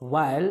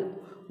 while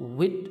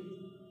with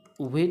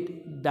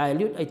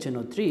dilute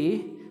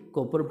HNO3,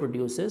 copper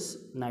produces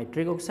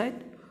nitric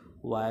oxide,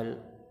 while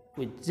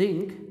with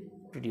zinc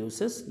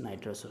produces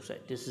nitrous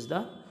oxide. This is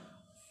the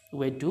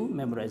way to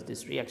memorize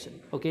this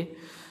reaction, okay?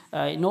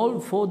 In all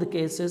the four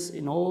cases,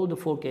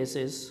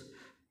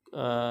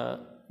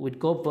 with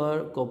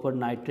copper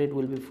nitrate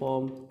will be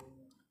formed.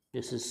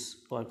 This is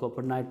for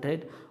copper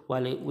nitrate,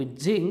 while with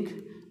zinc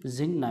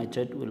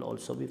nitrate will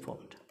also be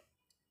formed,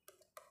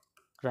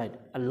 right,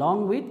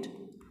 along with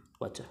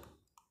water.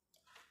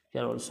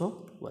 Here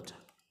also water,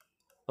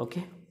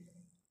 okay?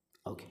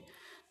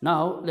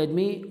 Now let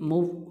me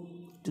move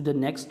to the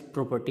next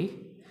property.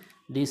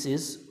 This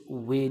is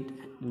with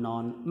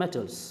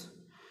non-metals.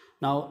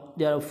 Now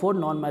there are four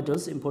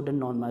non-metals, important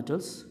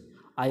non-metals: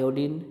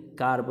 iodine,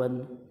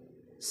 carbon,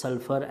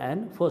 sulfur,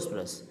 and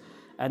phosphorus,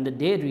 and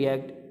they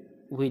react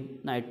with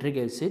nitric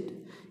acid.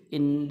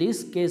 In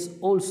this case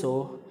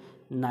also,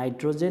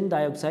 nitrogen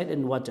dioxide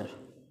and water,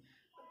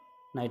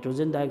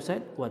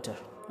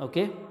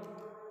 okay?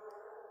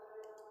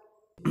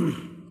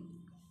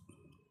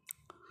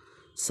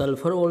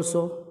 Sulfur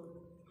also,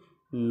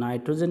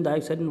 nitrogen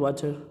dioxide and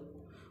water.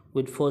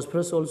 With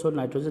phosphorus also,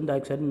 nitrogen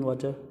dioxide and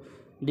water.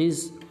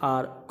 These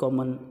are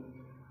common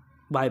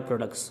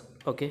byproducts,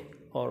 okay,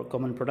 or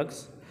common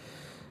products.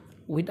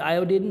 With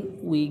iodine,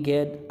 we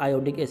get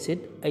iodic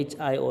acid,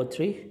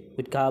 HiO3.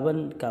 With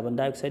carbon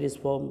dioxide is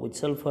formed. With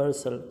sulfur,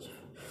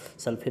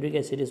 sulfuric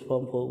acid is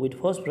formed. With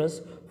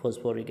phosphorus,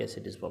 phosphoric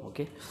acid is formed,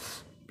 okay?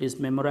 Please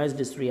memorize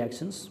these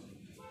reactions.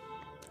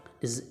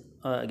 This is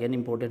again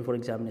important for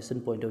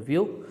examination point of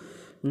view.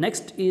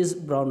 Next is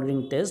brown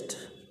ring test.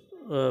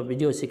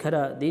 Video si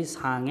khara di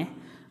sange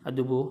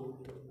adubu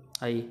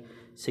ai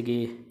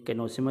sigi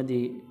keno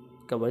simadi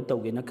cover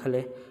tawge na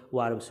khale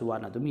warabsu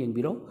wana dum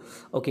yengbiro.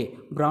 Okay,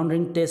 brown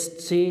ring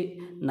test si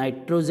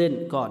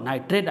nitrogen ko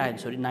nitrate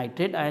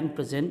ion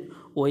present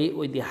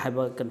oi the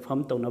haba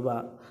confirm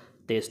tawnaba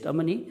test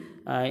amani.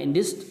 In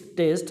this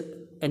test,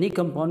 any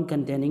compound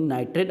containing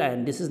nitrate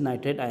ion, this is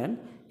nitrate ion,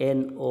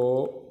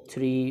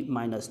 NO3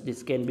 minus,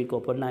 this can be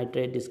copper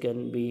nitrate, this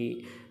can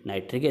be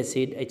nitric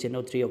acid,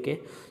 HNO3, okay?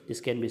 This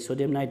can be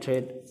sodium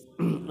nitrate.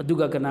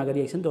 Aduga kanaga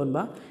reaction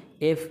tonba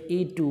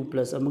Fe2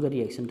 plus amaga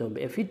reaction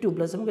tonba. Fe2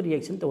 plus amaga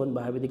reaction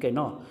tonba habidi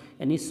kaino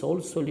any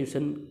salt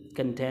solution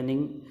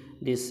containing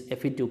this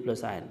Fe2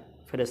 plus ion,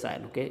 ferrous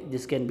ion, okay?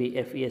 This can be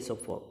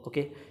FeSO4,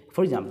 okay?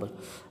 For example,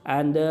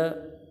 and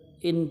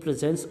in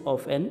presence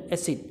of an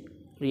acid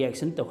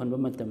reaction tohanba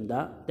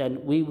matamda,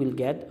 then we will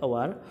get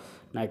our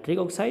nitric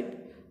oxide.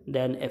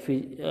 Then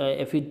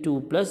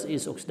Fe2 plus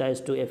is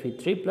oxidized to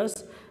Fe3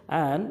 plus,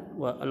 and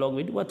along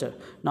with water.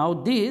 Now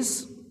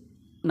this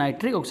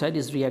nitric oxide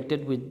is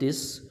reacted with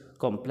this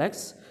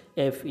complex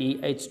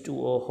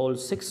FeH2O whole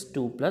 6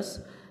 2 plus,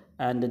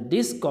 and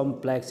this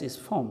complex is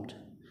formed.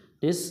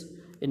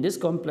 In this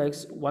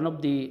complex, one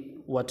of the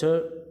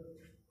water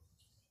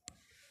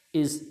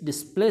is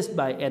displaced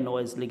by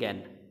NOS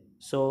ligand.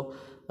 So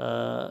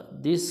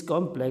this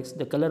complex,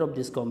 the color of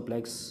this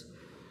complex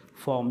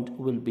formed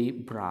will be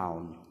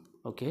brown,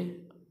 okay?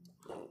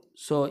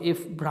 So if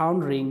brown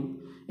ring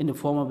in the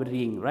form of a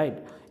ring, right,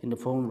 in the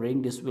form of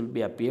ring, this will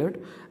be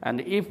appeared,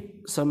 and if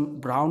some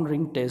brown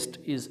ring test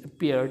is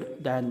appeared,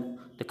 then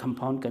the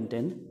compound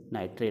contain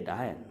nitrate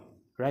ion,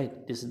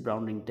 right. This is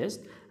brown ring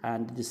test,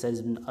 and this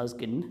has been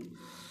asked in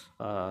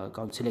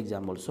council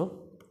exam also.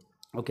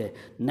 Okay,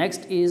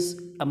 next is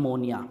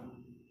ammonia.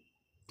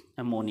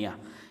 Ammonia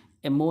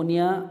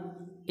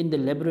in the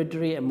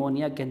laboratory,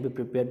 ammonia can be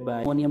prepared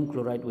by ammonium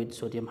chloride with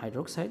sodium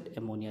hydroxide.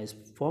 Ammonia is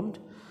formed,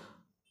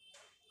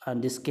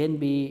 and this can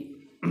be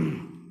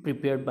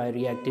prepared by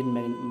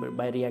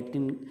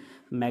reacting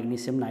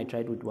magnesium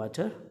nitride with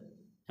water.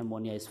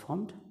 Ammonia is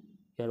formed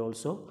here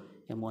also.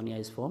 Ammonia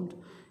is formed,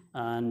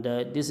 and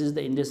this is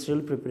the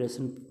industrial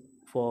preparation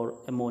for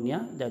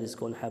ammonia, that is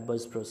called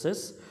Haber's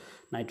process.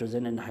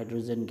 Nitrogen and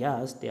hydrogen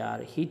gas, they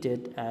are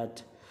heated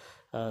at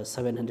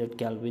 700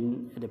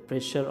 Kelvin at a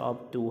pressure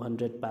of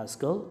 200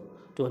 Pascal,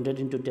 200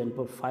 into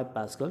 10⁵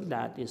 Pascal,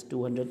 that is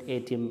 200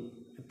 atm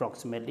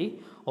approximately,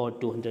 or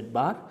 200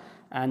 bar.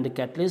 And the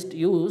catalyst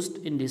used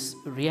in this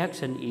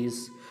reaction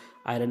is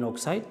iron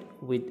oxide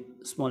with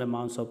small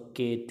amounts of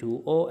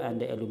K2O and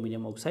the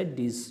aluminum oxide.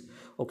 These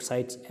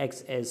oxides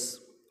acts as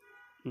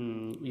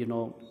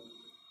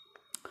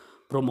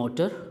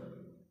promoter,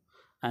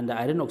 and the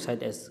iron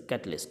oxide as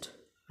catalyst,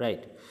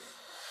 right.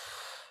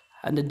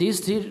 And these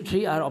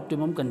three are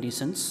optimum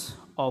conditions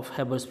of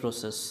Haber's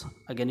process.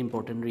 Again,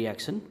 important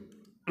reaction,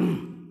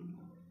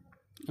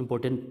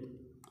 important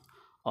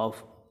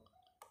of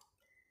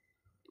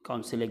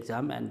council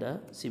exam and the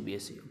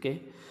CBSE.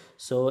 Okay,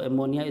 so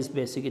ammonia is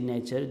basic in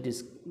nature.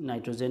 This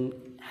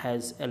nitrogen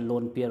has a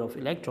lone pair of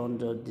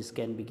electrons, so this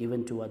can be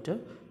given to water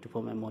to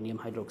form ammonium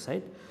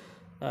hydroxide.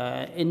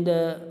 In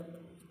the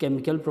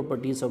chemical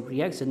properties of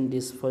reaction,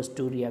 these first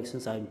two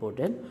reactions are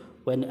important.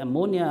 When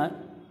ammonia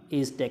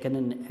is taken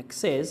in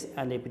excess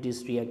and if it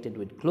is reacted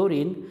with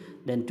chlorine,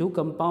 then two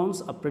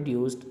compounds are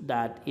produced,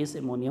 that is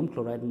ammonium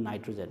chloride and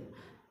nitrogen.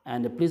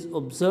 And please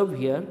observe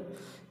here,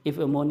 if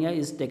ammonia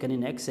is taken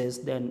in excess,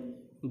 then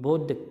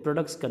both the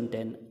products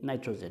contain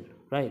nitrogen,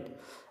 right.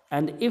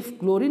 And if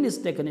chlorine is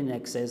taken in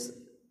excess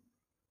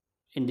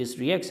in this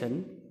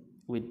reaction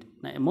with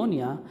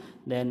ammonia,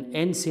 then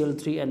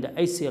NCl3 and the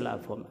HCl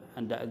are formed.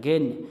 And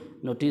again,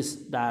 notice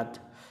that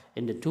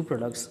in the two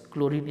products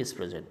chlorine is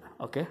present.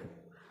 Okay,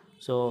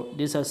 so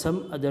these are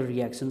some other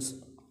reactions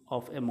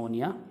of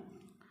ammonia.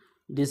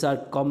 These are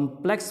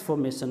complex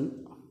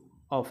formation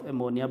of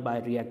ammonia by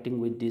reacting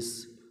with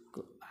these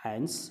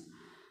ions.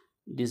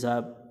 These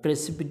are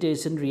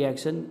precipitation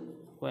reaction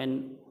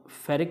when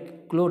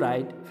ferric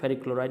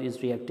chloride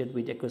is reacted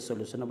with aqueous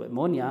solution of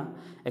ammonia.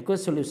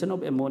 Aqueous solution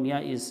of ammonia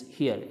is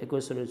here.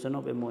 Aqueous solution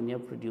of ammonia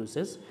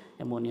produces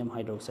ammonium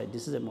hydroxide.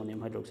 This is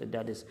ammonium hydroxide,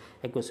 that is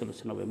aqueous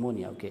solution of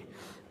ammonia. Okay,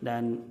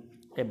 then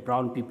a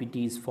brown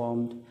PPT is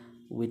formed.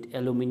 With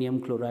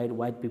aluminum chloride,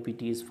 white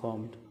PPT is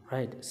formed,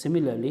 right.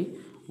 Similarly,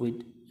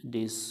 with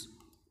this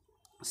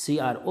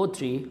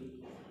CrCl3,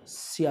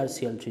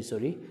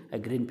 sorry, a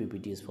green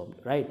PPT is formed,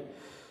 right.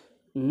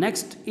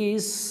 Next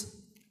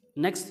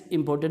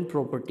important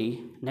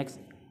property, next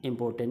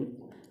important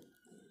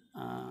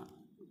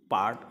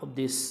part of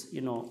this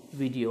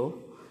video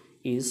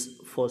is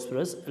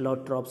phosphorus,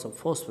 allotropes of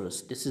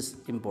phosphorus. This is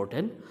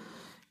important.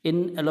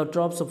 In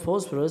allotropes of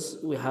phosphorus,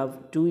 we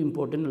have two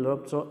important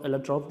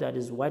allotropes, that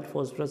is white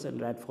phosphorus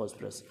and red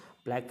phosphorus.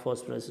 Black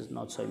phosphorus is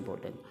not so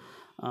important.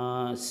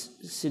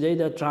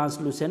 Sidayda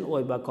translucent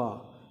oiba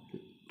ko,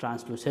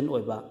 translucent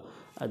oiba,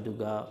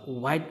 aduga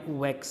white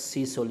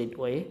waxy solid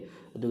oil.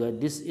 Aduga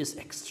this is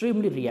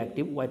extremely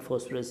reactive. White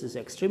phosphorus is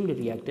extremely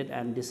reactive,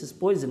 and this is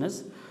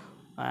poisonous.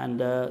 And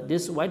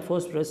this white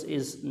phosphorus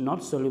is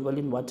not soluble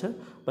in water,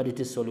 but it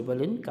is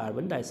soluble in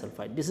carbon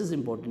disulfide. This is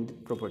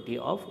important property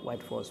of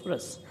white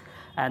phosphorus.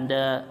 And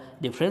the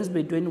difference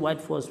between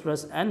white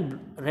phosphorus and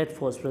red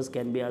phosphorus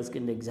can be asked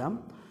in the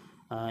exam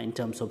in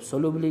terms of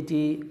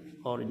solubility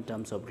or in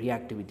terms of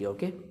reactivity.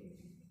 Okay,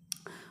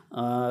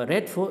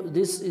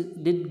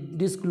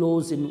 this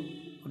glows in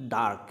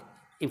dark.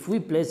 If we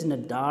place in a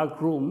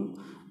dark room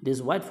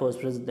this white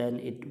phosphorus, then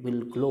it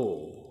will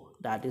glow.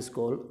 That is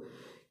called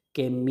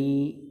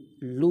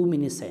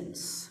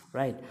chemiluminescence,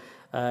 right.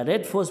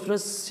 Red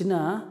phosphorus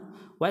sina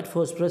white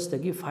phosphorus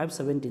tagi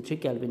 573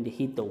 Kelvin the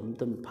heat tum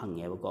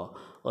phangeba,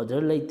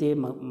 other laite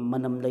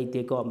manam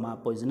laite ko ma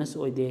poisonous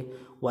oide,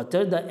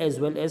 water the as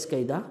well as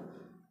kaida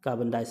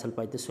carbon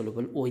disulfide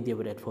soluble oide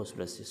red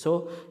phosphorus.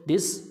 So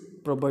this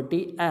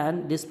property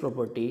and this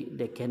property,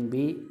 they can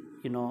be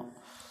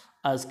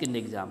asked in the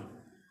exam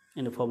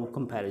in the form of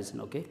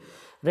comparison. Okay,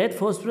 red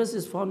phosphorus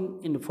is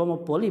found in the form of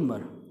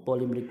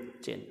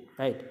polymeric chain,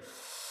 right,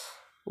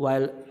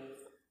 while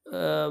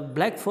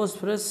black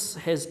phosphorus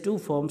has two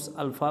forms,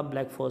 alpha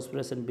black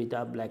phosphorus and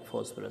beta black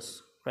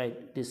phosphorus,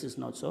 right. This is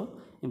not so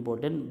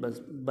important,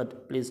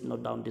 but please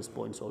note down these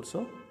points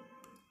also.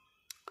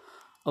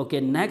 Okay,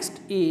 next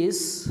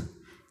is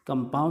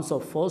compounds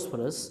of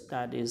phosphorus,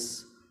 that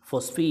is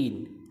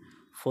phosphine.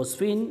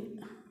 Phosphine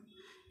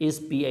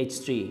is pH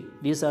 3.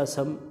 These are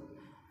some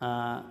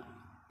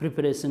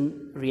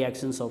preparation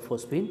reactions of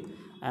phosphine.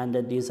 and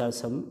these are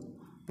some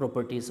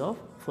properties of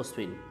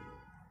phosphine.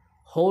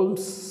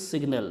 Holmes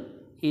signal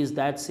is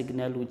that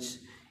signal which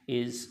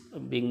is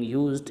being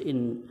used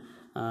in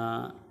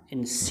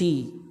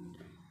sea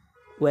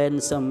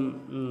when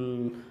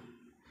some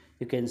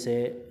you can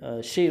say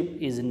ship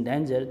is in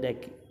danger. They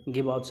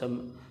give out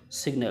some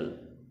signal.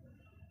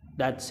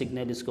 That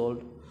signal is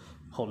called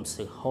Holmes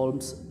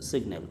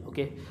signal.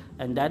 Okay,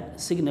 and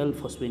that signal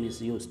phosphine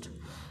is used.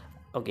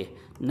 Okay,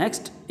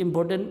 next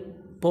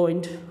important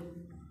point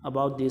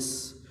about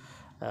this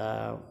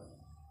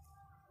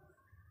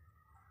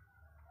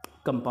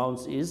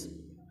compounds is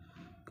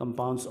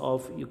compounds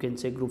of, you can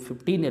say, group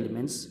 15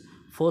 elements,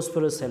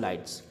 phosphorus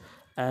halides.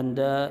 And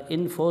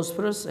in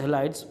phosphorus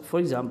halides, for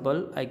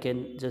example, I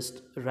can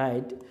just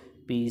write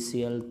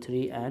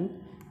PCl3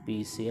 and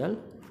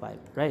PCl5,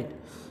 right?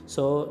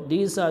 So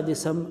these are the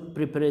some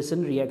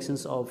preparation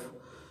reactions of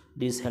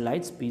these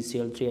halides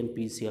PCl3 and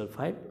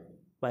PCl5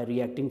 by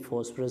reacting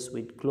phosphorus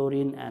with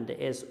chlorine and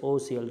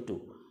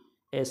SOCl2.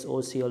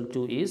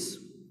 SOCl2 is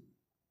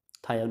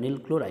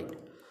thionyl chloride.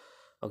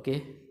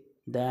 Okay,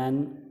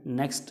 then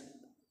next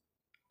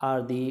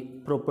are the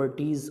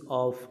properties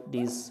of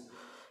these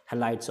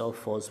halides of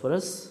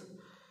phosphorus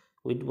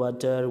with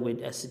water,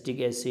 with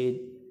acetic acid.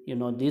 You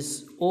know,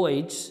 this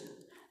OH,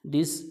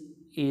 this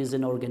is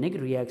an organic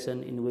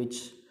reaction in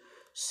which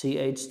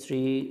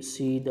CH3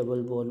 C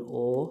double bond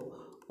O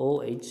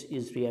OH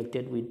is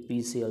reacted with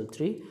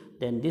PCl3.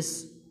 Then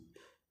this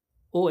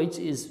OH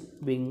is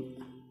being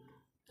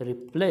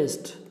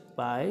replaced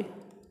by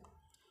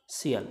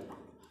Cl.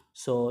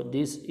 So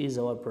this is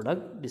our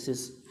product. This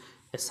is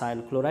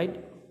acyl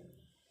chloride,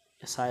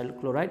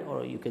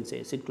 or you can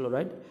say acid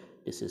chloride.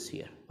 This is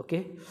here.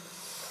 Okay,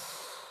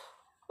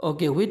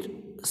 with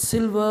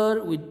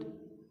silver, with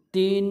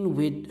tin,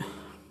 with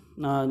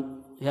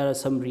here are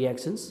some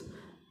reactions.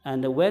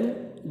 And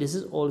when this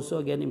is also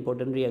again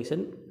important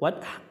reaction,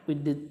 what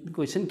with the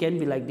question can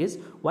be like this: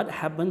 what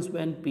happens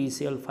when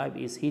PCl5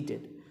 is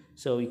heated?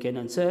 So you can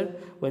answer,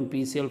 when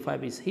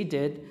PCl5 is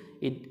heated,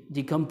 it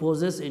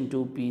decomposes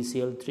into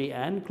PCl3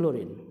 and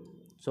chlorine.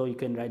 So you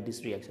can write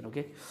this reaction.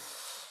 Okay,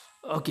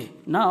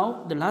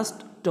 now the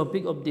last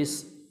topic of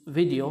this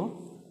video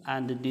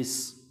and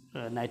this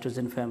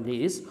nitrogen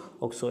family is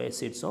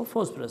oxoacids of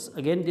phosphorus.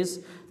 Again, this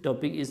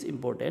topic is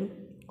important,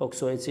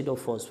 oxoacid of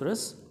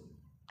phosphorus.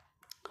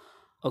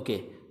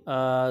 Okay,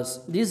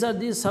 these are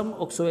the some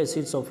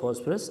oxoacids of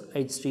phosphorus: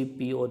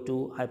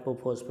 H3PO2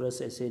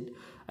 hypophosphorus acid,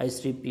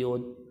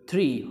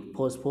 H3PO3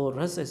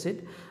 phosphorus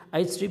acid,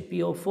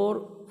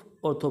 H3PO4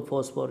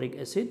 orthophosphoric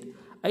acid,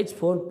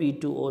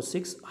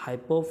 H4P2O6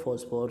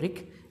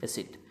 hypophosphoric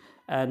acid.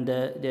 And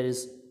there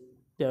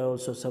are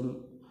also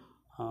some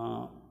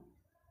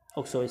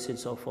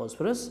oxoacids of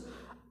phosphorus: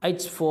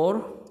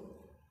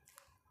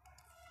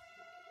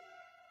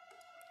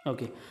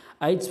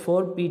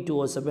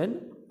 H4P2O7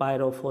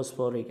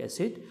 pyrophosphoric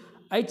acid,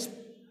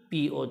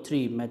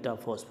 HPO3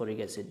 metaphosphoric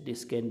acid.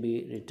 This can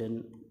be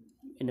written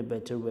in a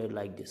better way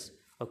like this.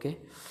 Okay,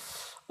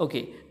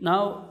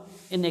 now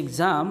in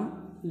exam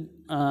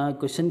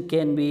question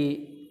can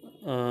be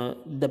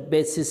the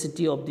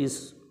basicity of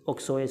these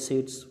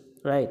oxoacids,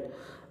 right?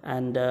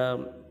 And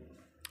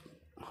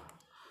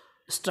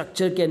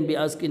structure can be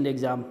asked in the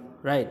exam,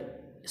 right?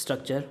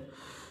 Structure.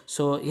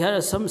 So here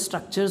are some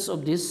structures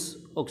of these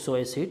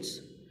oxoacids.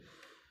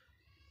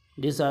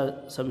 These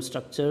are some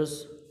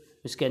structures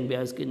which can be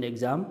asked in the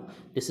exam.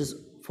 This is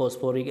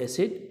phosphoric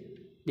acid.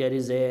 There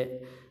is a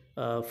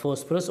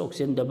phosphorus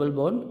oxygen double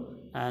bond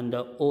and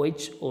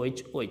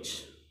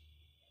OH.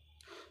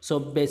 So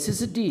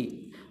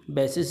basicity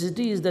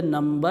is the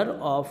number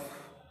of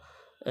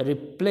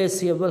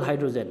replaceable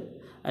hydrogen,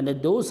 and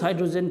those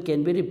hydrogen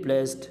can be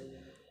replaced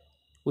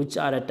which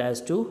are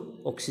attached to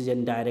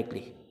oxygen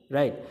directly,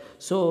 right?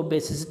 So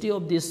basicity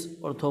of this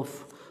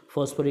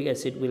orthophosphoric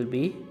acid will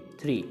be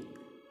 3,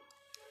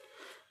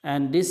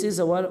 and this is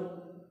our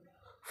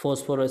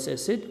phosphorus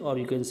acid, or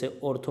you can say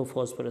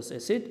orthophosphorus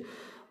acid.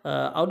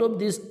 Out of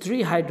these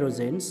 3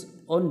 hydrogens,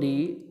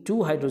 only 2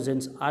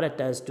 hydrogens are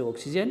attached to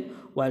oxygen,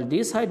 while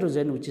this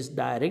hydrogen which is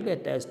directly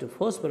attached to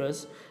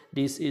phosphorus,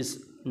 this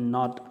is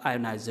not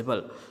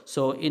ionizable.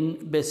 So in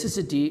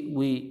basicity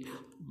we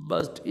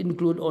must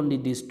include only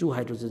these 2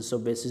 hydrogens. So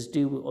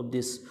basicity of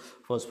this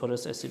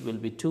phosphorus acid will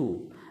be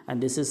 2,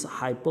 and this is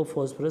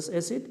hypophosphorus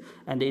acid,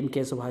 and in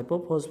case of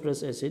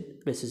hypophosphorus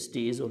acid,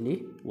 basicity is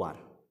only 1,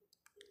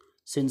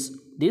 since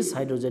this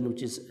hydrogen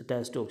which is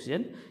attached to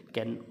oxygen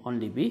can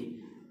only be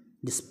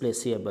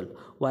displaceable,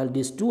 while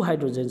these 2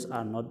 hydrogens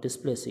are not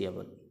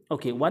displaceable.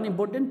 Okay, one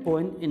important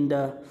point in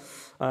the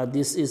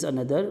this is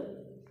another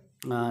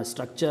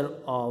structure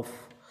of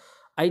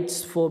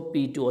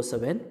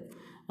H4P2O7.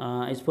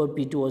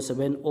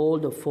 H4P2O7, all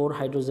the 4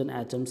 hydrogen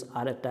atoms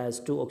are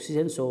attached to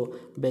oxygen, so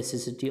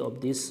basicity of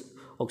this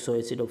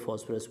oxoacid of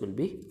phosphorus will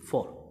be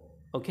 4.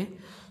 Okay,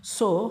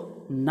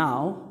 so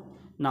now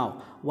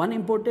one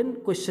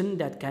important question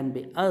that can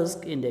be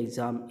asked in the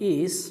exam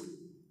is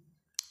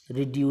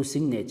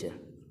reducing nature.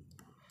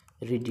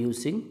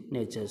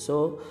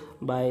 So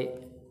by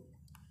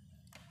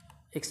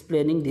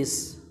explaining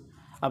this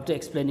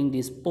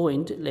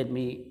point, let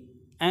me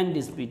end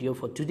this video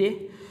for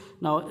today.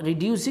 Now,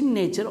 reducing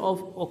nature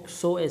of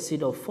oxo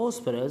acid of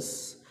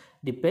phosphorus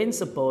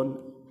depends upon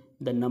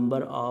the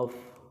number of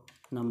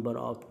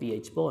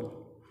pH bond,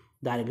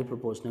 directly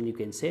proportional, you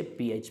can say,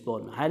 pH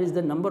bond. Higher is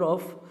the number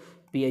of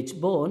pH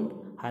bond,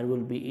 higher will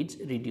be its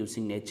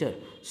reducing nature.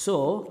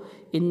 So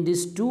in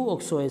these three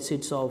oxo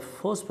acids of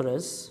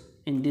phosphorus,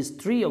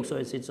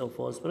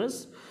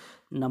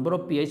 number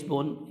of pH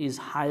bond is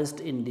highest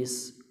in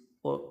this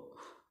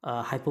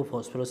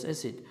hypophosphorus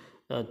acid.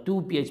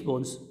 2 pH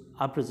bonds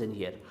are present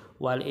here,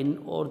 while in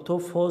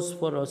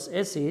orthophosphorus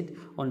acid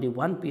only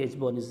 1 pH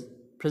bond is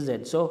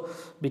present. So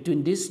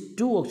between these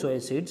two oxo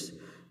acids,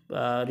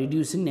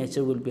 reducing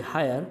nature will be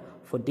higher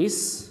for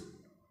this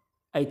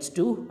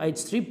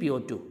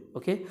H3PO2.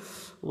 Okay,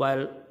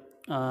 while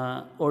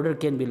order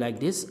can be like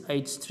this: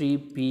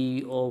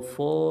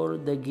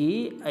 H3PO4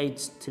 dagi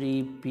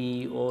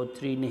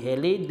H3PO3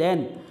 niheli,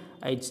 then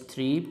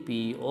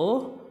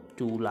H3PO2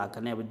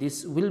 lakane. But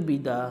this will be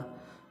the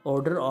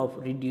order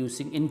of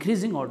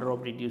increasing order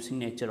of reducing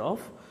nature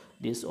of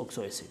these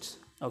oxo acids.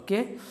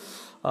 Okay,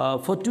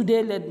 for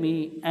today let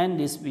me end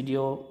this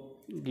video.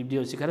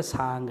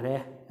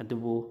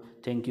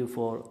 Thank you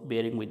for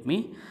bearing with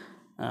me.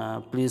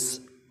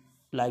 Please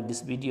like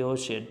this video,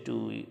 share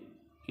to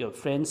your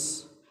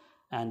friends,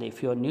 and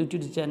if you are new to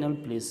the channel,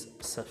 please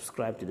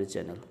subscribe to the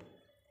channel.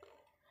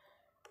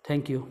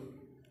 Thank you.